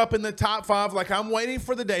end up in the top 5, like I'm waiting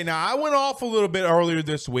for the day. Now, I went off a little bit earlier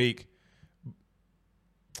this week.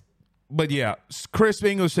 But yeah, Chris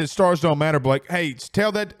English says stars don't matter. But like, hey,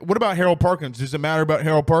 tell that. What about Harold Perkins? Does it matter about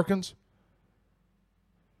Harold Perkins?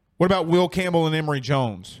 What about Will Campbell and Emory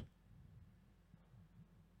Jones?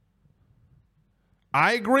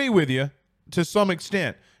 I agree with you to some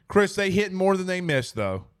extent. Chris, they hit more than they miss,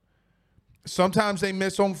 though. Sometimes they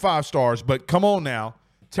miss on 5 stars, but come on now.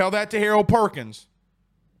 Tell that to Harold Perkins.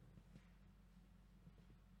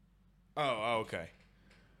 Oh, okay.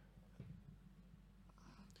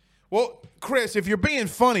 Well, Chris, if you're being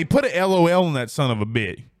funny, put a LOL in that son of a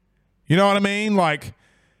bitch. You know what I mean? Like,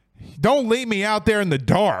 don't leave me out there in the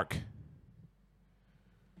dark.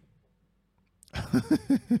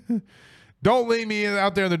 Don't leave me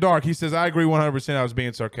out there in the dark. He says, I agree 100%. I was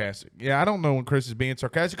being sarcastic. Yeah, I don't know when Chris is being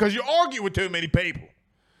sarcastic because you argue with too many people.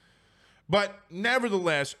 But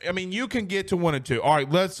nevertheless, I mean, you can get to 1 and 2. All right,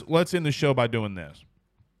 let's end the show by doing this.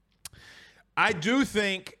 I do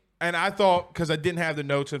think, and I thought, because I didn't have the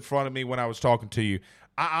notes in front of me when I was talking to you,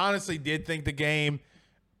 I honestly did think the game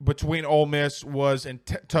between Ole Miss was in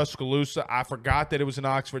Tuscaloosa. I forgot that it was in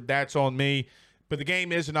Oxford. That's on me. But the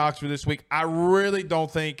game is in Oxford this week. I really don't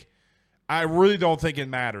think it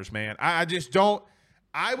matters, man. I just don't.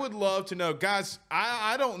 I would love to know. Guys,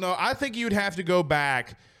 I don't know. I think you'd have to go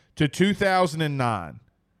back to 2009.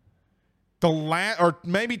 Or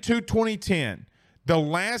maybe 2010. The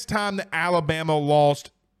last time that Alabama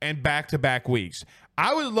lost in back-to-back weeks.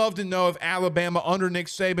 I would love to know if Alabama under Nick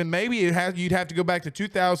Saban, maybe you'd have to go back to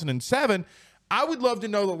 2007. I would love to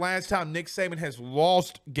know the last time Nick Saban has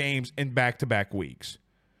lost games in back-to-back weeks.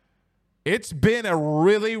 It's been a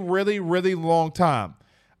really, really, really long time.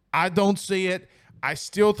 I don't see it. I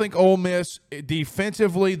still think Ole Miss,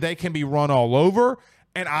 defensively, they can be run all over.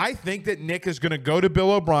 And I think that Nick is going to go to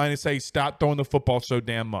Bill O'Brien and say, stop throwing the football so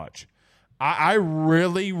damn much. I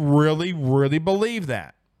really, really, really believe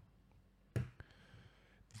that.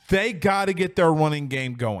 They got to get their running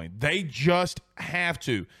game going. They just have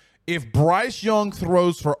to. If Bryce Young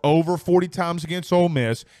throws for over 40 times against Ole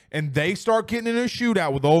Miss and they start getting in a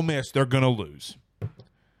shootout with Ole Miss, they're going to lose.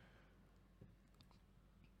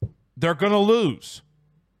 They're going to lose.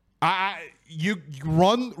 You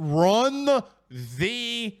run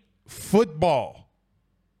the football.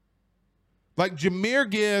 Like Jahmyr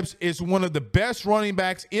Gibbs is one of the best running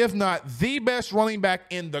backs, if not the best running back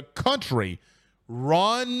in the country.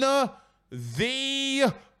 Run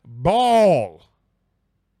the ball.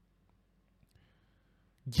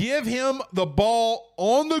 Give him the ball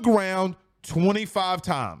on the ground 25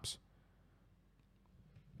 times.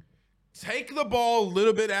 Take the ball a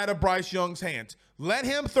little bit out of Bryce Young's hands. Let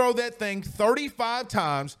him throw that thing 35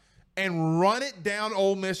 times and run it down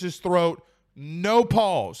Ole Miss's throat. No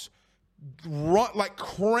pause.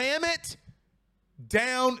 Cram it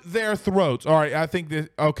down their throats. All right, I think this,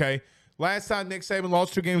 okay. Last time Nick Saban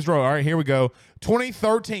lost 2 games in a row. All right, here we go.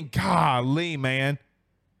 2013. Golly, man.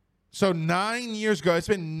 So 9 years ago. It's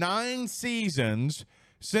been 9 seasons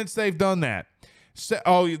since they've done that.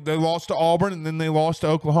 So, they lost to Auburn, and then they lost to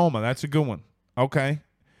Oklahoma. That's a good one. Okay.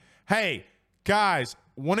 Hey, guys,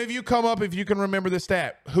 one of you come up if you can remember the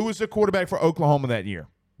stat. Who was the quarterback for Oklahoma that year?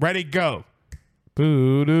 Ready, go.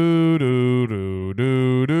 Boo doo doo doo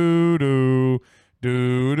doo doo doo doo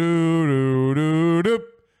doo doo doo.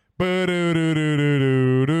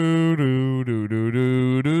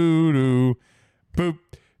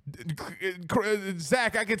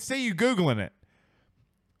 Zach, I could see you Googling it.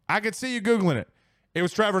 It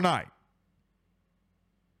was Trevor Knight.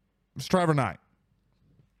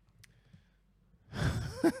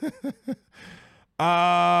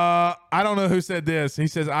 I don't know who said this. He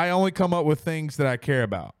says, I only come up with things that I care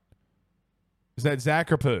about. Is that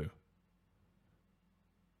Zach or Pooh?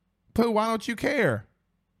 Pooh, why don't you care?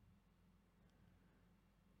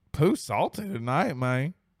 Pooh salty tonight,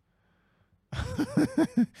 man.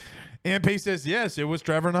 MP says, yes, it was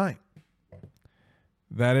Trevor Knight.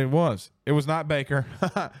 That it was. It was not Baker.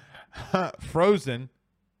 Frozen.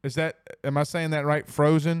 Am I saying that right?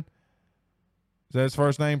 Frozen? Is that his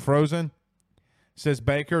first name? Frozen? Says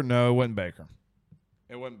Baker. No, it wasn't Baker.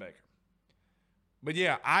 But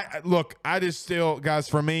yeah, I just still, guys,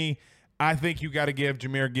 for me, I think you got to give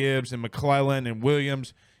Jahmyr Gibbs and McClellan and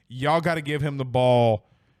Williams, y'all got to give him the ball.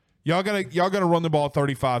 Y'all got to run the ball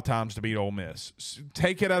 35 times to beat Ole Miss.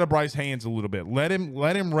 Take it out of Bryce's hands a little bit. Let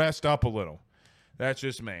him rest up a little. That's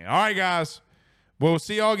just me. All right, guys. We'll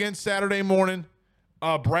see y'all again Saturday morning.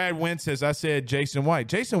 Brad Wentz, as I said, Jason White.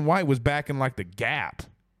 Jason White was back in like the gap.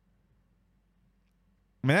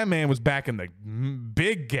 I mean, that man was back in the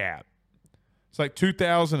big gap. It's like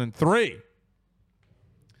 2003.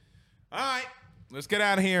 All right, let's get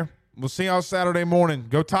out of here. We'll see y'all Saturday morning.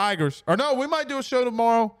 Go Tigers. Or no, we might do a show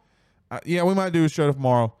tomorrow. Yeah, we might do a show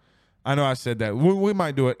tomorrow. I know I said that. We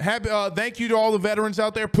might do it. Thank you to all the veterans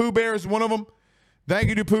out there. Pooh Bear is one of them. Thank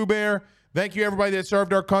you to Pooh Bear. Thank you, everybody that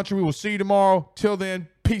served our country. We will see you tomorrow. Till then,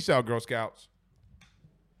 peace out, Girl Scouts.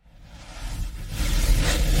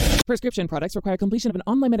 Prescription products require completion of an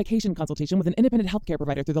online medication consultation with an independent healthcare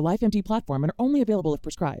provider through the LifeMD platform and are only available if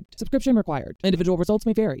prescribed. Subscription required. Individual results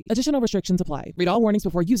may vary. Additional restrictions apply. Read all warnings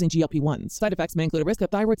before using GLP-1s. Side effects may include a risk of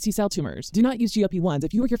thyroid C-cell tumors. Do not use GLP-1s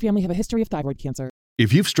if you or your family have a history of thyroid cancer.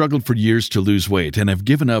 If you've struggled for years to lose weight and have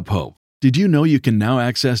given up hope, did you know you can now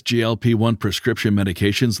access GLP-1 prescription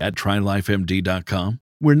medications at TryLifeMD.com?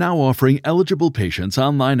 We're now offering eligible patients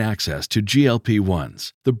online access to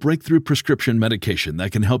GLP-1s, the breakthrough prescription medication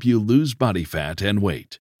that can help you lose body fat and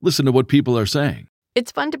weight. Listen to what people are saying.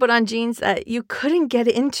 It's fun to put on jeans that you couldn't get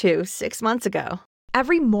into 6 months ago.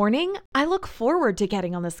 Every morning, I look forward to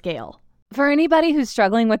getting on the scale. For anybody who's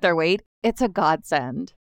struggling with their weight, it's a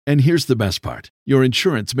godsend. And here's the best part. Your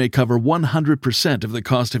insurance may cover 100% of the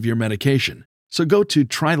cost of your medication. So go to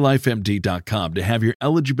TryLifeMD.com to have your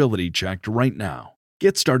eligibility checked right now.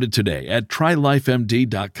 Get started today at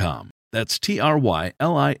TryLifeMD.com. That's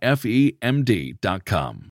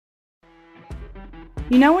TryLifeMD.com.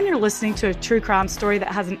 You know when you're listening to a true crime story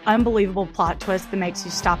that has an unbelievable plot twist that makes you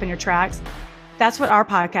stop in your tracks? That's what our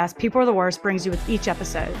podcast, People Are the Worst, brings you with each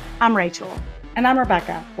episode. I'm Rachel. And I'm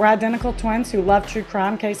Rebecca. We're identical twins who love true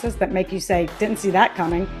crime cases that make you say, didn't see that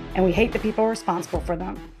coming, and we hate the people responsible for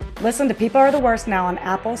them. Listen to People Are the Worst now on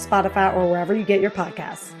Apple, Spotify, or wherever you get your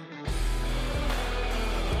podcasts.